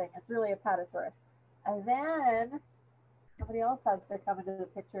a real thing. It's really Apatosaurus. And then somebody else has to come into the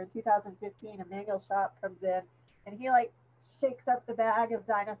picture. In 2015, Emmanuel Shop comes in and he like shakes up the bag of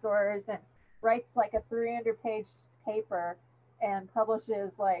dinosaurs and writes like a 300-page paper and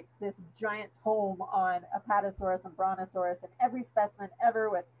publishes like this giant tome on Apatosaurus and Brontosaurus and every specimen ever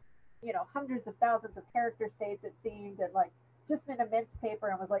with, you know, hundreds of thousands of character states, it seemed, and like just an immense paper,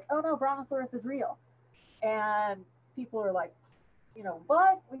 and was like, oh no, Brontosaurus is real. And people are like, you know,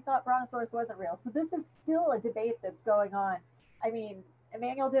 what? We thought Brontosaurus wasn't real. So this is still a debate that's going on. I mean,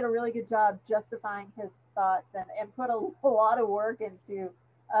 Emmanuel did a really good job justifying his thoughts and put a lot of work into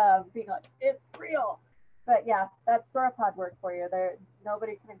being like, it's real. But yeah, that's sauropod work for you. There,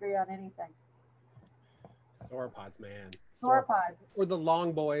 nobody can agree on anything. Sauropods, man. Sauropods. Or the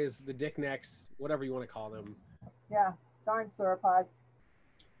long boys, the dick necks, whatever you want to call them. Yeah, darn sauropods.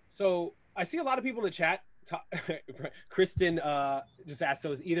 So I see a lot of people in the chat. Kristen just asked,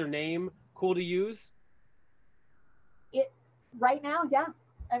 so is either name cool to use? It right now, yeah.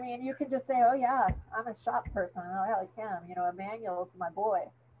 I mean, you can just say, oh yeah, I'm a shop person. I like him. You know, Emmanuel's my boy.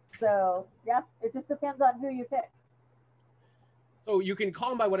 So yeah, it just depends on who you pick. So you can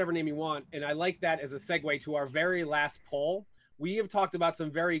call him by whatever name you want. And I like that as a segue to our very last poll. We have talked about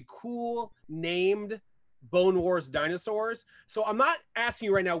some very cool named Bone Wars dinosaurs. So I'm not asking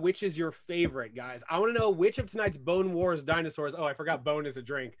you right now which is your favorite, guys. I want to know which of tonight's Bone Wars dinosaurs. Oh, I forgot bone is a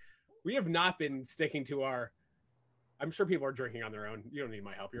drink. We have not been sticking to our, I'm sure people are drinking on their own. You don't need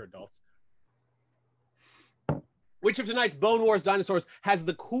my help. You're adults. Which of tonight's Bone Wars dinosaurs has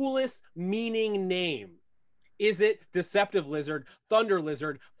the coolest meaning name? Is it Deceptive Lizard, Thunder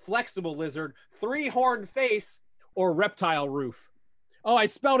Lizard, Flexible Lizard, Three-Horned Face, or Reptile Roof? Oh, I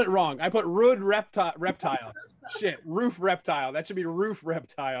spelled it wrong. I put Rude Reptile. Shit, Roof Reptile. That should be Roof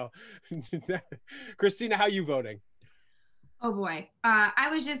Reptile. Kristina, how you voting? Oh boy. I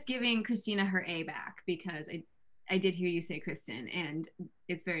was just giving Kristina her A back because I did hear you say Kristen, and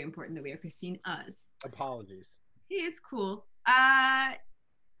it's very important that we are Christine-us. Apologies. It's cool.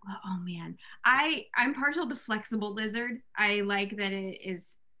 Oh man, I'm partial to Flexible Lizard. I like that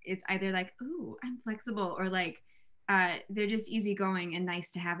it's either like, ooh, I'm flexible, or like they're just easygoing and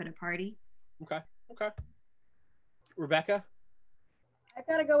nice to have at a party. Okay. Rebecca? I've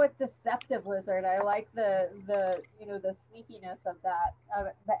got to go with Deceptive Lizard. I like the you know, the sneakiness of that.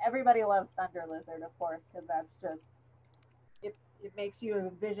 But everybody loves Thunder Lizard, of course, because that's just it makes you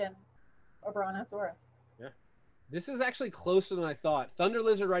envision a Brontosaurus. Yeah. This is actually closer than I thought. Thunder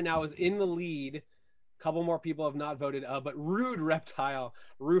Lizard right now is in the lead. A couple more people have not voted, but Rude Reptile,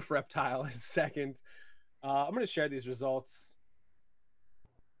 Roof Reptile is second. I'm going to share these results.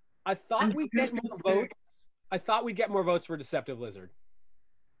 I thought we'd get more votes. I thought we'd get more votes for Deceptive Lizard.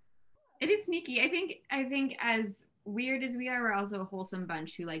 It is sneaky. I think as weird as we are, we're also a wholesome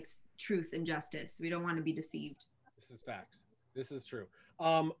bunch who likes truth and justice. We don't want to be deceived. This is facts. This is true.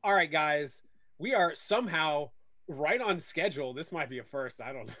 All right, guys. We are somehow right on schedule. This might be a first.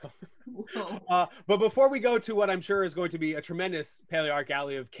 I don't know. But before we go to what I'm sure is going to be a tremendous paleoarc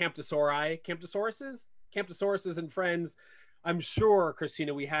alley of Camptosauruses and friends, I'm sure,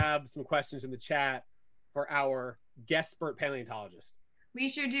 Kristina, we have some questions in the chat for our guest-spurt paleontologist. We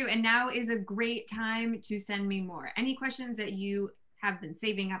sure do. And now is a great time to send me more. Any questions that you have been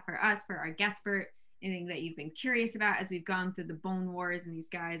saving up for us, for our guest-spurt, anything that you've been curious about as we've gone through the Bone Wars and these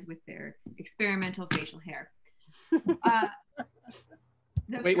guys with their experimental facial hair.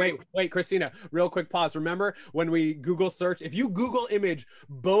 Wait, Kristina, real quick pause. Remember when we Google search, if you Google image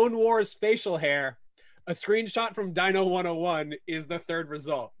Bone Wars facial hair, a screenshot from Dino 101 is the third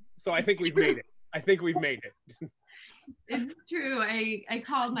result. So I think we've made it. It's true. I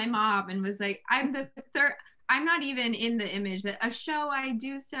called my mom and was like, I'm I'm not even in the image, but a show I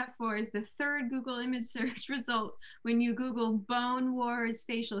do stuff for is the third Google image search result when you Google Bone Wars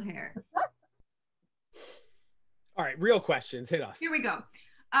facial hair. All right, real questions. Hit us. Here we go.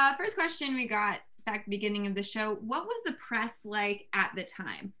 First question we got back at the beginning of the show. What was the press like at the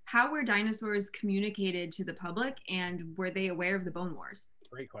time? How were dinosaurs communicated to the public, and were they aware of the Bone Wars?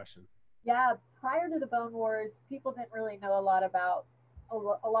 Great question. Yeah, prior to the Bone Wars, people didn't really know a lot about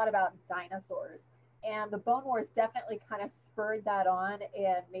dinosaurs. And the Bone Wars definitely kind of spurred that on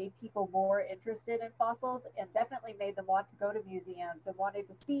and made people more interested in fossils, and definitely made them want to go to museums and wanted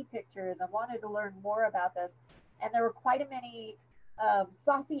to see pictures and wanted to learn more about this. And there were quite a many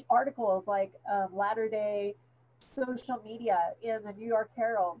saucy articles, like latter day social media in the New York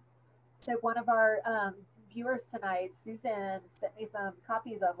Herald, that one of our viewers tonight, Susan, sent me some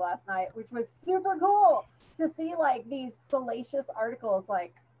copies of last night, which was super cool to see, like these salacious articles,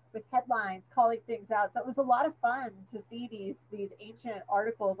 like with headlines calling things out. So it was a lot of fun to see these ancient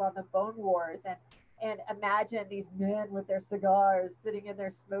articles on the Bone Wars, and imagine these men with their cigars sitting in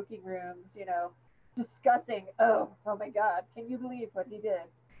their smoking rooms, you know, discussing, oh my God, can you believe what he did?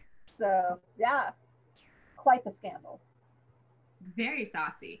 So yeah, quite the scandal. Very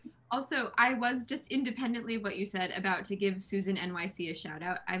saucy. Also, I was just independently of what you said about to give Susan NYC a shout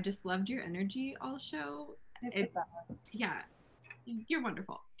out. I've just loved your energy all show. Yeah, you're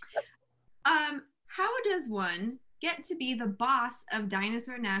wonderful. How does one get to be the boss of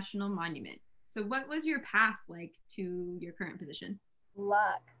Dinosaur National Monument? So what was your path like to your current position?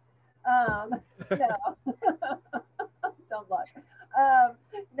 Luck. No, don't luck.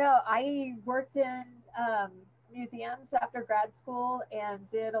 No, I worked in museums after grad school and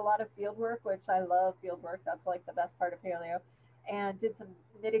did a lot of field work, which I love field work. That's like the best part of paleo. And did some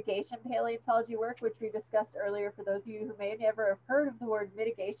mitigation paleontology work, which we discussed earlier. For those of you who may never have heard of the word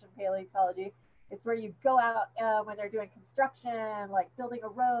mitigation paleontology, it's where you go out when they're doing construction, like building a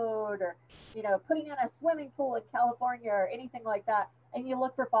road, or, you know, putting in a swimming pool in California or anything like that. And you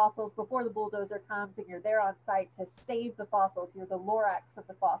look for fossils before the bulldozer comes, and you're there on site to save the fossils. You're the Lorax of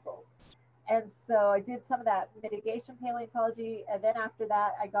the fossils. And so I did some of that mitigation paleontology. And then after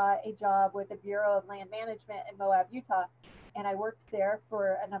that, I got a job with the Bureau of Land Management in Moab, Utah. And I worked there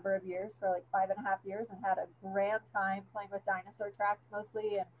for a number of years, for like 5.5 years, and had a grand time playing with dinosaur tracks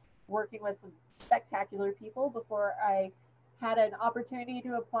mostly, and working with some spectacular people before I had an opportunity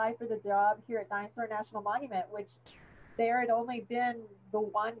to apply for the job here at Dinosaur National Monument, which there had only been the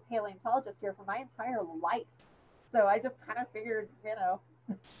one paleontologist here for my entire life. So I just kind of figured, you know,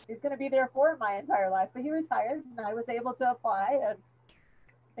 he's going to be there for my entire life. But he retired, and I was able to apply, and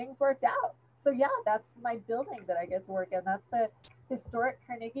things worked out. So yeah, that's my building that I get to work in. That's the historic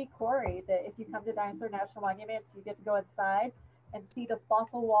Carnegie Quarry, that if you come to Dinosaur National Monument, you get to go inside and see the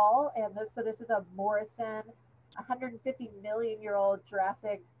fossil wall. And this is a Morrison 150 million year old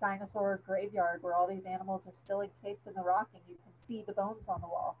Jurassic dinosaur graveyard, where all these animals are still encased in the rock, and you can see the bones on the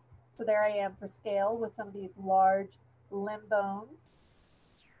wall. So there I am for scale with some of these large limb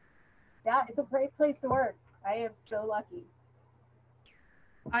bones. Yeah, it's a great place to work. I am so lucky.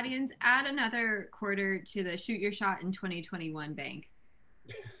 Audience, add another quarter to the Shoot Your Shot in 2021 bank.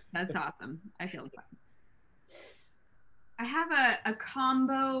 That's awesome. I feel fun. I have a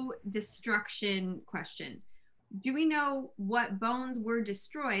combo destruction question. Do we know what bones were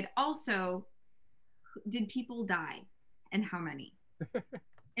destroyed? Also, did people die, and how many?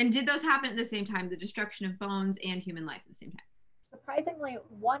 And did those happen at the same time, the destruction of bones and human life at the same time? Surprisingly,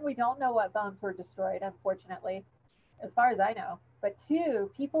 one, we don't know what bones were destroyed, unfortunately, as far as I know. But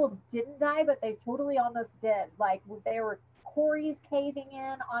two, people didn't die, but they totally almost did. Like, there were quarries caving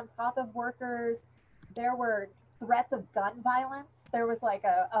in on top of workers. There were threats of gun violence. There was like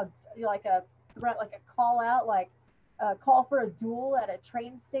a threat, like a call out, like a call for a duel at a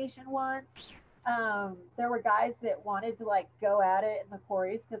train station once. There were guys that wanted to like go at it in the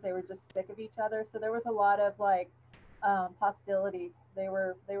quarries because they were just sick of each other. So there was a lot of like hostility. They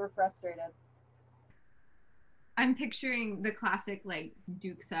were frustrated. I'm picturing the classic like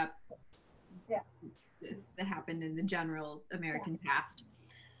dukes up. Yeah, it's that happened in the general American past.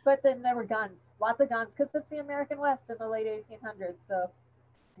 But then there were guns, lots of guns, because it's the American West in the late 1800s. So,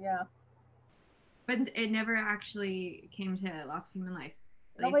 yeah. But it never actually came to loss of human life.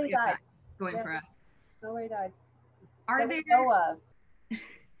 Nobody died. Going for us. Nobody died. Are there? Know of.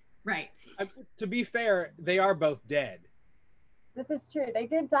 Right. To be fair, they are both dead. This is true. They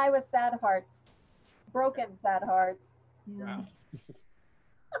did die with sad hearts, broken sad hearts. Yeah. Wow.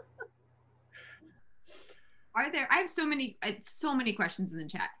 Are there? I have so many questions in the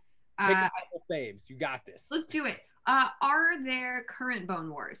chat. Pick a couple faves. You got this. Let's do it. Are there current bone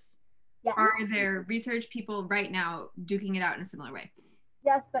wars? Yes. Are there research people right now duking it out in a similar way?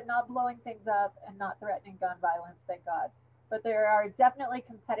 Yes, but not blowing things up and not threatening gun violence, thank God. But there are definitely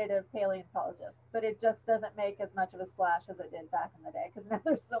competitive paleontologists, but it just doesn't make as much of a splash as it did back in the day because now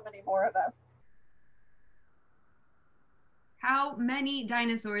there's so many more of us. How many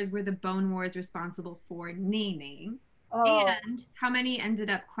dinosaurs were the Bone Wars responsible for naming? Oh, And how many ended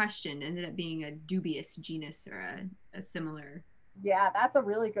up being a dubious genus or a similar? yeah, that's a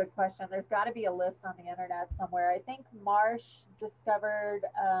really good question. There's got to be a list on the internet somewhere. I think Marsh discovered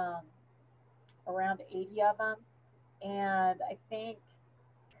around 80 of them, and I think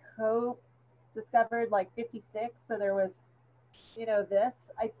Cope discovered like 56. So there was,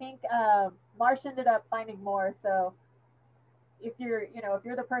 this. I think Marsh ended up finding more. So if you're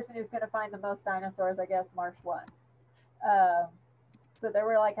the person who's going to find the most dinosaurs, I guess Marsh won. Um, so there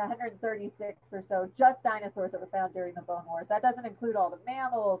were like 136 or so just dinosaurs that were found during the Bone Wars. That doesn't include all the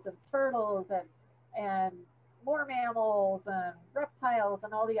mammals and turtles and more mammals and reptiles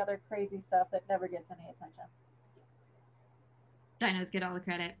and all the other crazy stuff that never gets any attention. Dinos get all the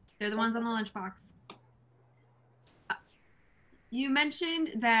credit. They're the ones on the lunchbox. You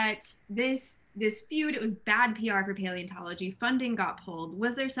mentioned that this feud, it was bad PR for paleontology. Funding got pulled.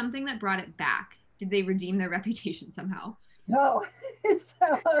 Was there something that brought it back? Did they redeem their reputation somehow? No,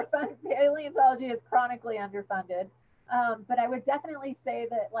 so paleontology is chronically underfunded. But I would definitely say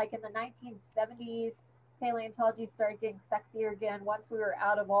that, like in the 1970s, paleontology started getting sexier again once we were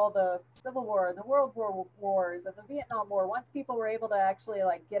out of all the Civil War and the World War wars and the Vietnam War. Once people were able to actually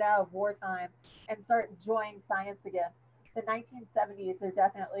like get out of wartime and start enjoying science again. The 1970s, there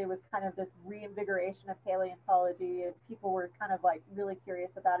definitely was kind of this reinvigoration of paleontology, and people were kind of like really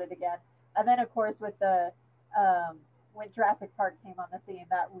curious about it again. And then, of course, with the when Jurassic Park came on the scene,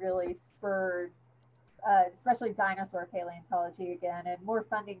 that really spurred, especially dinosaur paleontology again, and more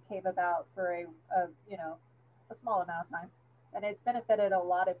funding came about for a small amount of time, and it's benefited a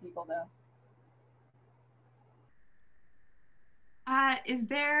lot of people though. Is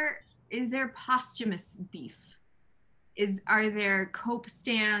there posthumous beef? Are there Cope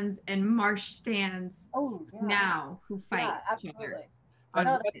stands and Marsh stands now who fight each other?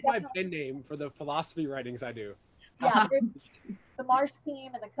 That's my pen name for the philosophy writings I do. Yeah, the Marsh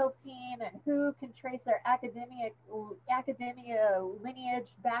team and the Cope team, and who can trace their academia lineage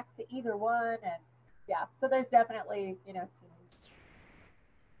back to either one, and yeah, so there's definitely teams.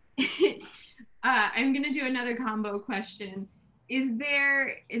 I'm gonna do another combo question. Is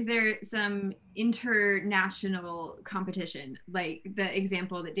there some international competition? Like the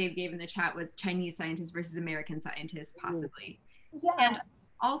example that Dave gave in the chat was Chinese scientists versus American scientists, possibly. Yeah. And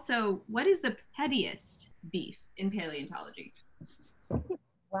also, what is the pettiest beef in paleontology?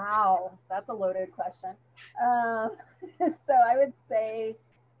 Wow, that's a loaded question. So I would say,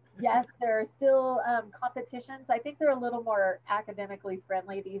 yes, there are still competitions. I think they're a little more academically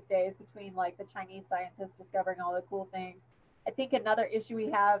friendly these days between like the Chinese scientists discovering all the cool things. I think another issue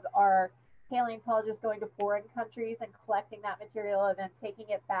we have are paleontologists going to foreign countries and collecting that material and then taking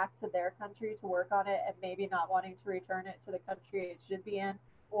it back to their country to work on it and maybe not wanting to return it to the country it should be in,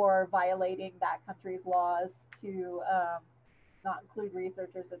 or violating that country's laws to not include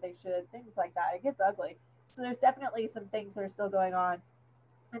researchers that they should, things like that. It gets ugly. So there's definitely some things that are still going on.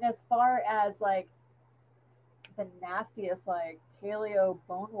 And as far as like the nastiest like paleo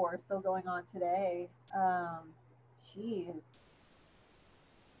bone war still going on today, geez.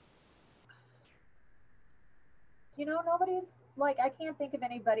 Nobody's like, I can't think of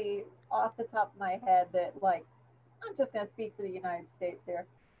anybody off the top of my head that like, I'm just going to speak for the United States here.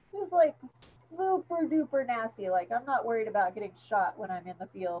 It's like super duper nasty. Like, I'm not worried about getting shot when I'm in the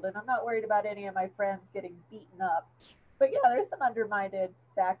field, and I'm not worried about any of my friends getting beaten up. But yeah, there's some undermined,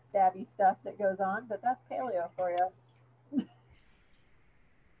 backstabby stuff that goes on, but that's paleo for you.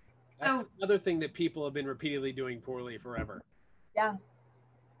 That's another thing that people have been repeatedly doing poorly forever. Yeah.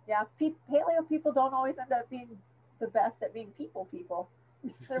 Yeah. Paleo people don't always end up being the best at being people.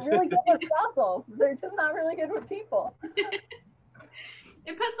 They're really good with fossils. They're just not really good with people.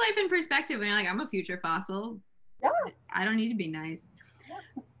 It puts life in perspective when you're like, I'm a future fossil. Yeah. I don't need to be nice.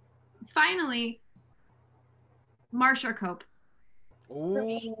 Yeah. Finally, Marsh or Cope?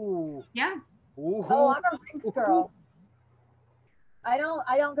 Ooh. Yeah. Ooh. Oh, I'm a Riggs girl. I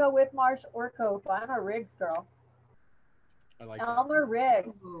don't go with Marsh or Cope. I'm a Riggs girl. I like Elmer that.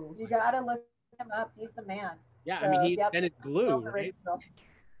 Riggs. Ooh. You gotta look him up. He's the man. Yeah, so, I mean, he invented glue, right?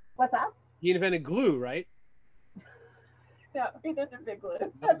 What's that? He invented glue, right? No, he didn't invent glue.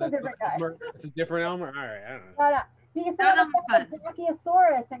 That's a different guy. It's a different Elmer? All right, I don't know. No. He said the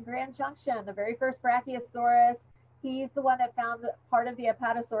Brachiosaurus in Grand Junction, the very first Brachiosaurus. He's the one that found the part of the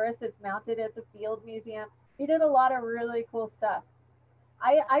Apatosaurus that's mounted at the Field Museum. He did a lot of really cool stuff.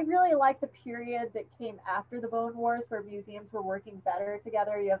 I really like the period that came after the Bone Wars, where museums were working better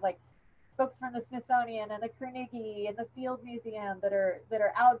together. You have like folks from the Smithsonian and the Carnegie and the Field Museum that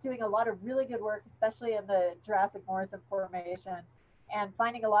are out doing a lot of really good work, especially in the Jurassic Morrison formation, and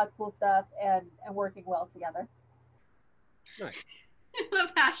finding a lot of cool stuff and working well together. Nice. I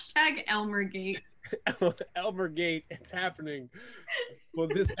love hashtag Elmergate. Elmergate, it's happening. Well,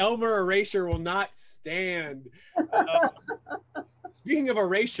 this Elmer erasure will not stand. Speaking of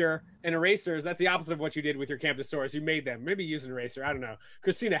erasure and erasers, that's the opposite of what you did with your Camptosaurus. You made them. Maybe use an eraser. I don't know.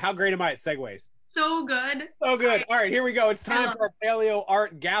 Kristina, how great am I at segues? So good. So good. All right, here we go. It's time for our Paleo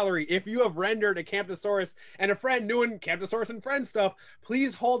Art Gallery. If you have rendered a Camptosaurus and a friend doing Camptosaurus and friend stuff,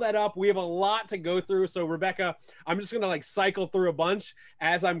 please hold that up. We have a lot to go through. So Rebecca, I'm just going to like cycle through a bunch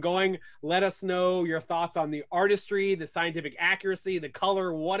as I'm going. Let us know your thoughts on the artistry, the scientific accuracy, the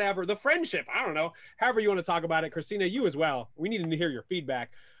color, whatever, the friendship. I don't know. However you want to talk about it. Kristina, you as well. We need to hear your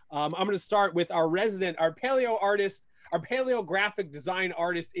feedback. I'm going to start with our resident, our paleo artist, our paleographic design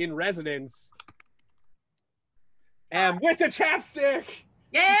artist in residence. And with the chapstick.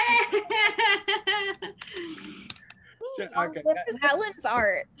 Yeah. Okay. This is Ellen's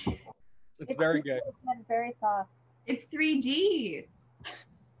art. It's very good. And very soft. It's 3D.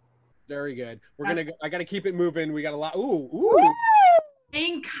 Very good. We're gonna go, I gotta keep it moving. We got a lot. Ooh, ooh.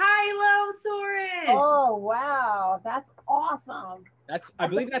 Ankylosaurus. Oh wow, that's awesome. That's, I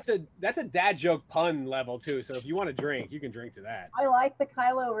believe that's a dad joke pun level too. So if you want to drink, you can drink to that. I like the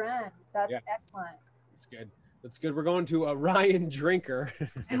Kylo Ren. That's excellent. That's good. That's good. We're going to a Ryan Drinker.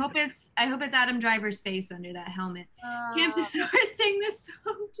 I hope it's Adam Driver's face under that helmet. Camptosaurus sing this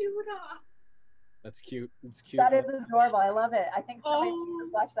song, Judah. That's cute. It's cute. That is adorable. I love it. I think somebody needs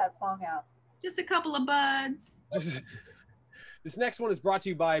to flesh that song out. Just a couple of buds. This next one is brought to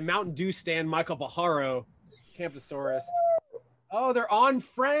you by Mountain Dew stand Michael Baharo, Camptosaurus. Oh, they're on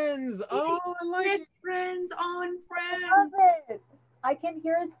Friends. Oh, I like it. Friends on Friends. I love it. I can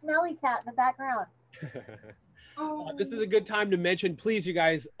hear a smelly cat in the background. This is a good time to mention, please, you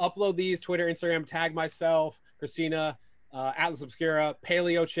guys, upload these, Twitter, Instagram, tag myself, Kristina, Atlas Obscura,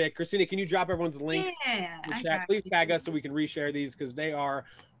 Paleo Chick. Kristina, can you drop everyone's links in the chat? Please tag us so we can reshare these because they are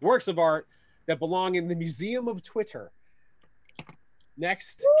works of art that belong in the Museum of Twitter.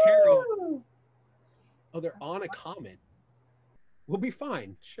 Next, Carol. Oh, they're on a comment. We'll be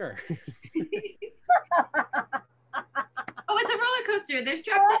fine. Sure. Oh, it's a roller coaster. They're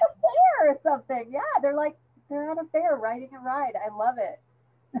strapped at a fair or something. Yeah, they're at a fair riding a ride. I love it.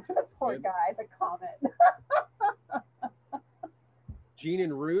 Poor guy, the comment. Gene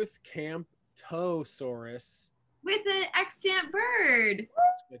and Ruth, Camptosaurus. With an extant bird.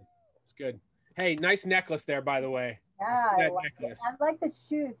 That's good. It's good. Hey, nice necklace there, by the way. Yeah, I like it. I like the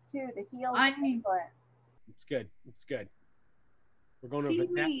shoes too. The heels. It's good. It's good. We're going to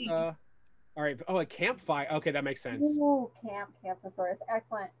Vanessa. All right. Oh, a campfire. Okay, that makes sense. Ooh, Camptosaurus.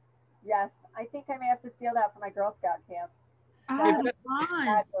 Excellent. Yes, I think I may have to steal that for my Girl Scout camp. Oh,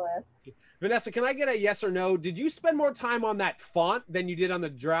 fabulous. Vanessa, can I get a yes or no? Did you spend more time on that font than you did on the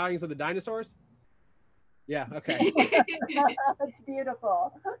drawings of the dinosaurs? Yeah. Okay. That's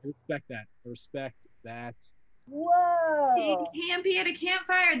beautiful. I respect that. I respect that. Whoa. Being campy at a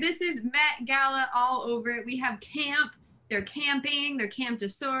campfire. This is Met Gala all over it. We have camp. They're camping. They're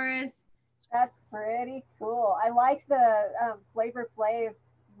Camptosaurus. That's pretty cool. I like the Flavor Flav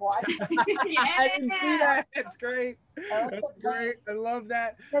watch. I didn't see that. It's great. That's great. I love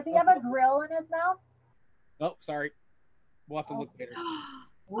that. Does he have a grill in his mouth? Oh, sorry. We'll have to look later.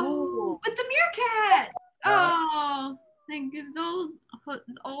 Oh, with the meerkat. Oh, like his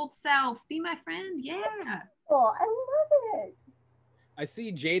old self. Be my friend. Yeah. Oh, I love it. I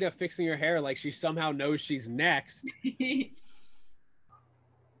see Jada fixing her hair like she somehow knows she's next.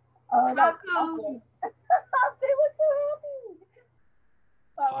 Oh, that's awesome. They look so happy.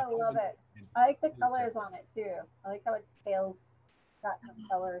 Oh, I love it. I like the colors on it too. I like how its tail's got some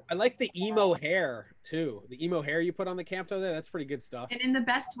color. I like the emo hair too. The emo hair you put on the Campto there, that's pretty good stuff. And in the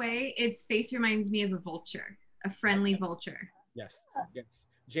best way, its face reminds me of a vulture, a friendly vulture. Yes, yes.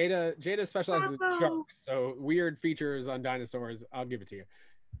 Jada specializes in sharks, so weird features on dinosaurs. I'll give it to you.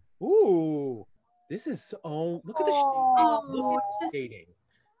 Ooh, this is so. Look at the shading. Look at the shading.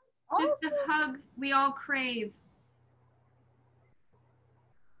 Just the hug we all crave.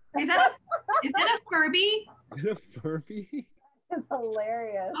 Is that a Furby? Is it a Furby? It's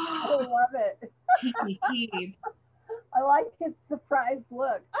hilarious. I love it. I like his surprised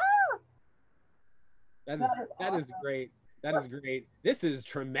look. Ah! That is great. That is great. This is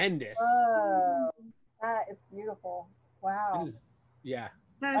tremendous. Oh, that is beautiful. Wow. Yeah.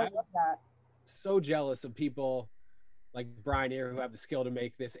 I love that. So jealous of people like Brian here who have the skill to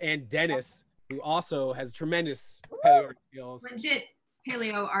make this, and Dennis, who also has tremendous paleo art skills. Legit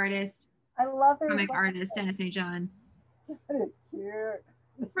paleo artist, I love their comic artist, Dennis St. John. That is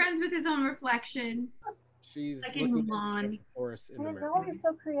cute. Friends with his own reflection. She's Like looking in Mulan. I know, he's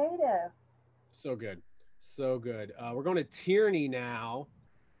so creative. So good. So good. We're going to Tierney now.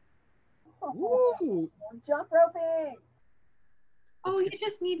 Oh, Woo! jump roping. Oh, you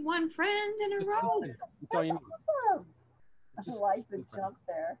just need one friend in a row. That's all you need. Awesome. I like the jump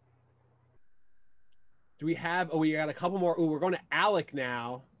there. Do we have, oh, we got a couple more. Oh, we're going to Alec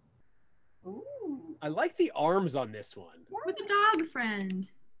now. Ooh. I like the arms on this one. Yeah. With a dog friend.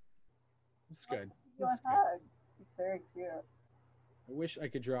 It's good. Give This is a good. hug. He's very cute. I wish I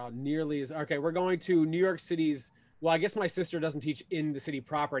could draw nearly as, okay, we're going to New York City's, well, I guess my sister doesn't teach in the city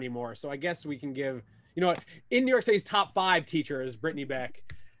proper anymore. So I guess we can give, you know what, in New York City's top 5 teacher is Brittany Beck.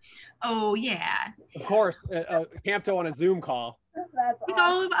 Oh, yeah. Of course, Campto on a Zoom call. That's With awesome.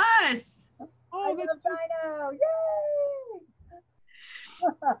 all of us. Oh, I that's love Dino. Yay!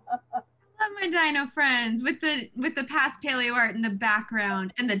 Love my dino friends with the past paleo art in the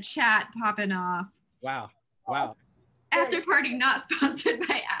background and the chat popping off. wow. Wow. After party not sponsored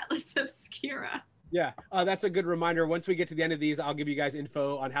by Atlas Obscura. Yeah, that's a good reminder. Once we get to the end of these, I'll give you guys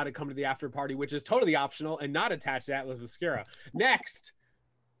info on how to come to the after party, which is totally optional and not attached to Atlas Obscura. Next,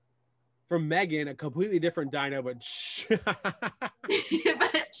 from Megan, a completely different dino, but shh. But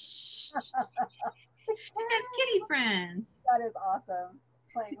shh. It's kitty friends. That is awesome.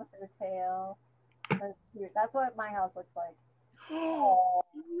 Playing with their tail. That's cute. That's what my house looks like. Oh,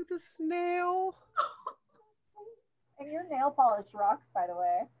 the snail. And your nail polish rocks, by the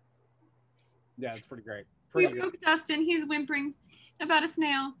way. Yeah, it's pretty great. We Pretty good. broke Dustin. He's whimpering about a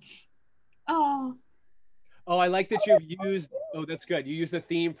snail. Oh. Oh, I like that you've used, oh, that's good. You used the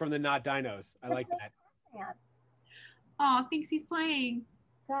theme from the Not Dinos. I like that. Man, Oh, thinks he's playing.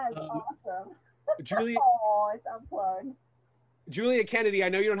 that is awesome. Julia, Oh, it's unplugged. Julia Kennedy, I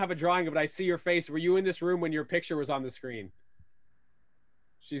know you don't have a drawing, but I see your face. Were you in this room when your picture was on the screen?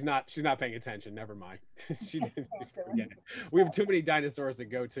 She's not paying attention. Never mind. She didn't forget it. We have too many dinosaurs to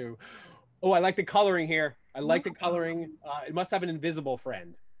go to. Oh, I like the coloring here. I like the coloring. It must have an invisible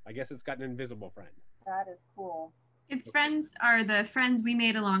friend. I guess it's got an invisible friend. That is cool. Its friends are the friends we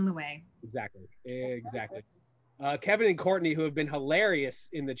made along the way. Exactly. Exactly. Kevin and Courtney, who have been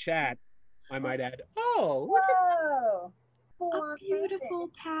hilarious in the chat, I might add. Oh, look at Whoa! Full A on beautiful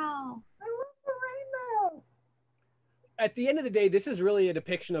painting. pal. I love the rainbow. at the end of the day, this is really a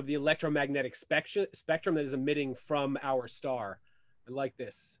depiction of the electromagnetic spectrum that is emitting from our star. I like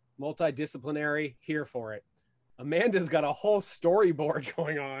this. Multidisciplinary, here for it. Amanda's got a whole storyboard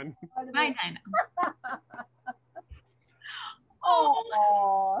going on. My Dino. Oh,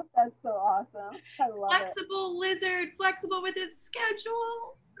 Oh, that's so awesome. I love it. flexible lizard, flexible with its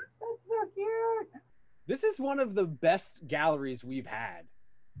schedule. That's so cute. This is one of the best galleries we've had.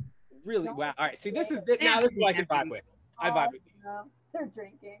 Really, wow. All right, see, this is now this is what I can vibe with. I vibe with these. No, they're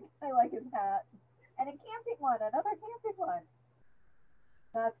drinking. I like his hat. And a camping one, another camping one.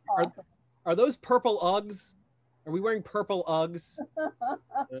 That's awesome. Are those purple Uggs? Are we wearing purple Uggs?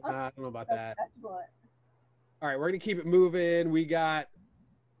 I don't know about that. Excellent. All right, we're gonna keep it moving. We got.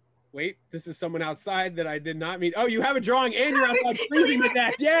 Wait, this is someone outside that I did not meet. Oh, you have a drawing and you're outside freezing to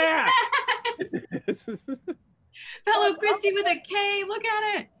death. Yeah. Fellow Christy with a K. Look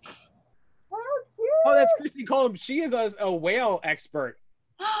at it. How cute. Oh, that's Christy Colum. She is a whale expert.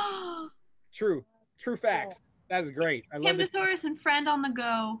 True facts. That is great. I love it. Camdosaurus and friend on the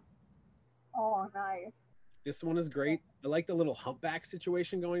go. Oh, nice. This one is great. I like the little humpback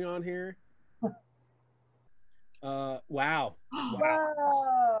situation going on here. Wow. Wow.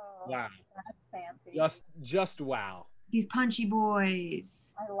 Whoa. Wow. That's fancy. Just wow. These punchy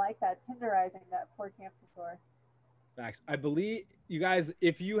boys. I like that. Tenderizing that poor Camtosaur. Facts. I believe you guys,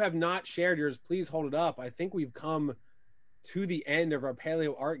 if you have not shared yours, please hold it up. I think we've come to the end of our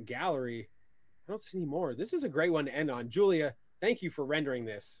paleo art gallery. I don't see any more. This is a great one to end on. Julia, thank you for rendering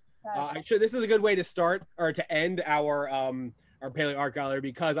this. Actually, this is a good way to start or to end our paleo art gallery,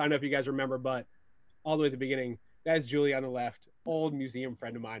 because I don't know if you guys remember, but all the way at the beginning, that's Julia on the left, old museum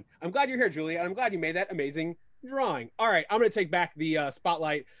friend of mine. I'm glad you're here, Julia, and I'm glad you made that amazing drawing. All right, I'm going to take back the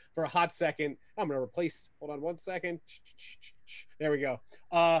spotlight for a hot second. I'm going to replace, hold on one second. There we go.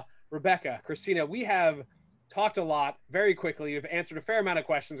 Rebecca, Kristina, we have talked a lot very quickly. We've answered a fair amount of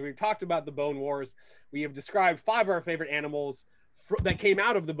questions. We've talked about the Bone Wars. We have described 5 of our favorite animals that came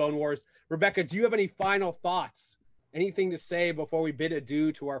out of the Bone Wars. Rebecca, do you have any final thoughts? Anything to say before we bid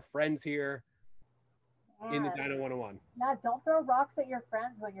adieu to our friends here? in the Dino 101. Yeah, don't throw rocks at your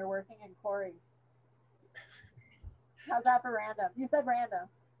friends when you're working in quarries. How's that for random? You said random.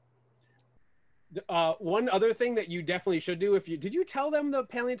 One other thing that you definitely should do, did you tell them the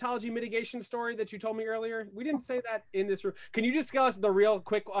paleontology mitigation story that you told me earlier? We didn't say that in this room. Can you just tell us the real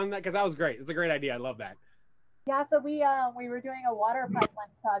quick on that? Because that was great. It's a great idea. I love that. Yeah, so we were doing a water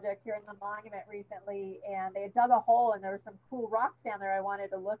pipeline project here in the monument recently, and they had dug a hole, and there were some cool rocks down there I wanted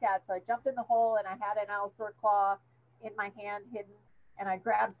to look at. So I jumped in the hole, and I had an allosaur claw in my hand hidden, and I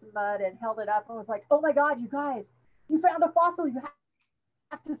grabbed some mud and held it up and was like, "Oh my God, you guys, you found a fossil! You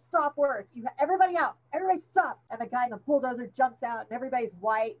have to stop work. Everybody out! Everybody stop!" And the guy in the bulldozer jumps out, and everybody's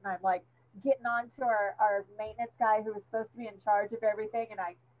white, and I'm like getting on to our maintenance guy who was supposed to be in charge of everything, and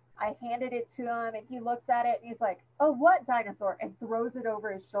I handed it to him, and he looks at it and he's like, "Oh, what dinosaur?" and throws it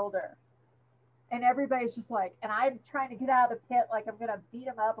over his shoulder. And everybody's just like, and I'm trying to get out of the pit like I'm gonna beat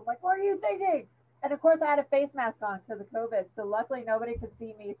him up. I'm like, "What are you thinking?" And of course I had a face mask on because of COVID, so luckily nobody could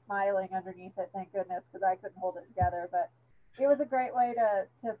see me smiling underneath it, thank goodness, because I couldn't hold it together. But it was a great way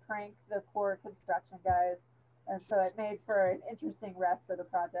to prank the poor construction guys, and so it made for an interesting rest of the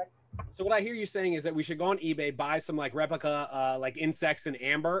project. So what I hear you saying is that we should go on eBay, buy some like replica like insects in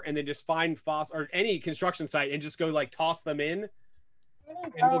amber, and then just find fossil or any construction site and just go like toss them in.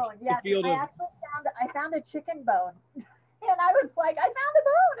 Any bone, yeah. I found a chicken bone, and I was like, "I found a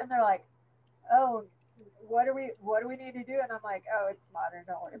bone," and they're like, "Oh, what do we need to do?" And I'm like, "Oh, it's modern.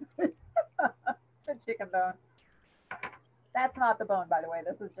 Don't worry about it." It's a chicken bone. That's not the bone, by the way.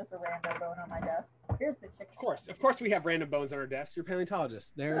 This is just a random bone on my desk. Here's the chicken. Of course, we have random bones on our desk. You're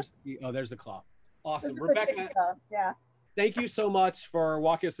paleontologists. There's the claw. Awesome, Rebecca. Yeah. Thank you so much for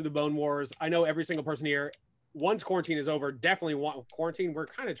walking us through the Bone Wars. I know every single person here, once quarantine is over, definitely want quarantine. We're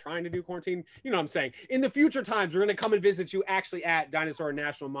kind of trying to do quarantine. You know what I'm saying? In the future times, we're going to come and visit you actually at Dinosaur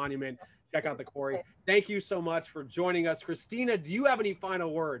National Monument. Check out the quarry. Thank you so much for joining us. Kristina, do you have any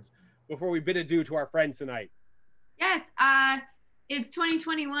final words before we bid adieu to our friends tonight? Yes, it's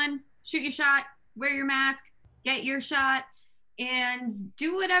 2021. Shoot your shot, wear your mask, get your shot, and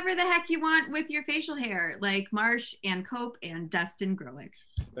do whatever the heck you want with your facial hair, like Marsh and Cope and Dustin Grolick.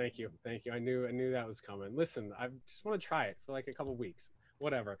 Thank you. I knew that was coming. Listen, I just want to try it for like a couple weeks,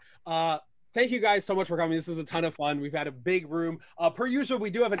 whatever. Thank you guys so much for coming. This is a ton of fun. We've had a big room. Per usual,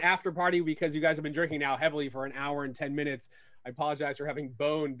 we do have an after party because you guys have been drinking now heavily for an hour and 10 minutes. I apologize for having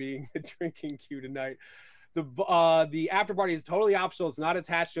Bone being the drinking cue tonight. The after party is totally optional. It's not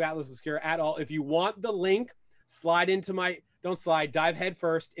attached to Atlas Obscura at all. If you want the link, dive head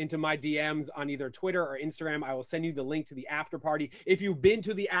first into my DMs on either Twitter or Instagram. I will send you the link to the after party. If you've been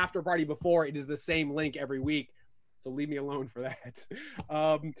to the after party before, it is the same link every week. So leave me alone for that.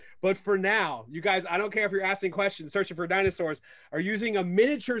 But for now, you guys, I don't care if you're asking questions, searching for dinosaurs, are using a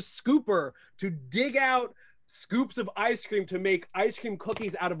miniature scooper to dig out scoops of ice cream to make ice cream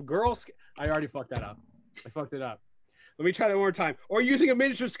cookies out of Girl Scout. I already fucked that up. I fucked it up. Let me try that one more time. Or using a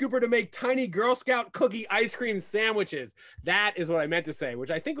miniature scooper to make tiny Girl Scout cookie ice cream sandwiches. That is what I meant to say, which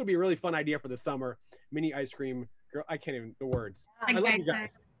I think would be a really fun idea for the summer. Mini ice cream. Girl, I can't even the words. I love you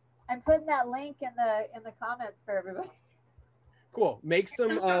guys. I'm putting that link in the comments for everybody. Cool. Make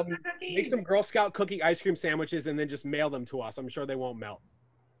some Girl Scout cookie ice cream sandwiches and then just mail them to us. I'm sure they won't melt.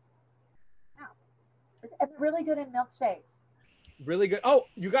 Yeah. And really good in milkshakes. Really good. Oh,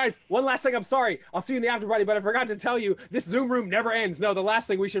 you guys, one last thing. I'm sorry. I'll see you in the after party, but I forgot to tell you, this Zoom room never ends. No, the last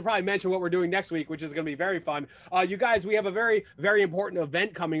thing, we should probably mention what we're doing next week, which is going to be very fun. You guys, we have a very, very important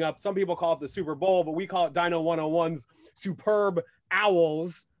event coming up. Some people call it the Super Bowl, but we call it Dino 101's Superb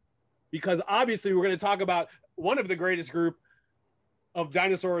Owls, because obviously we're going to talk about one of the greatest group of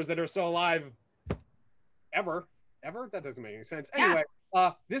dinosaurs that are still alive ever. That doesn't make any sense. Anyway.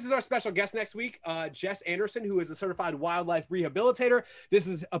 This is our special guest next week, Jess Anderson, who is a certified wildlife rehabilitator. This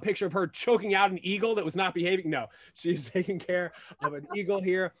is a picture of her choking out an eagle that was not behaving. No, she's taking care of an eagle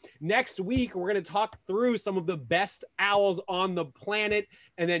here. Next week, we're going to talk through some of the best owls on the planet,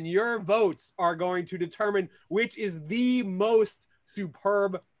 and then your votes are going to determine which is the most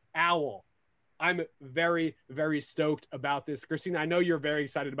superb owl. I'm very, very stoked about this. Kristina, I know you're very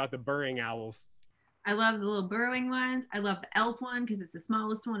excited about the burrowing owls. I love the little burrowing ones. I love the elf one because it's the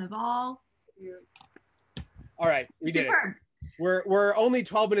smallest one of all. All right, we did it. We're only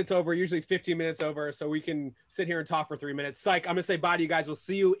 12 minutes over, usually 15 minutes over, so we can sit here and talk for 3 minutes. Psych, I'm gonna say bye to you guys. We'll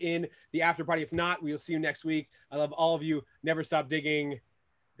see you in the after party. If not, we'll see you next week. I love all of you. Never stop digging.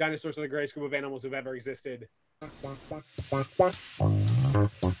 Dinosaurs are the greatest group of animals who've ever existed.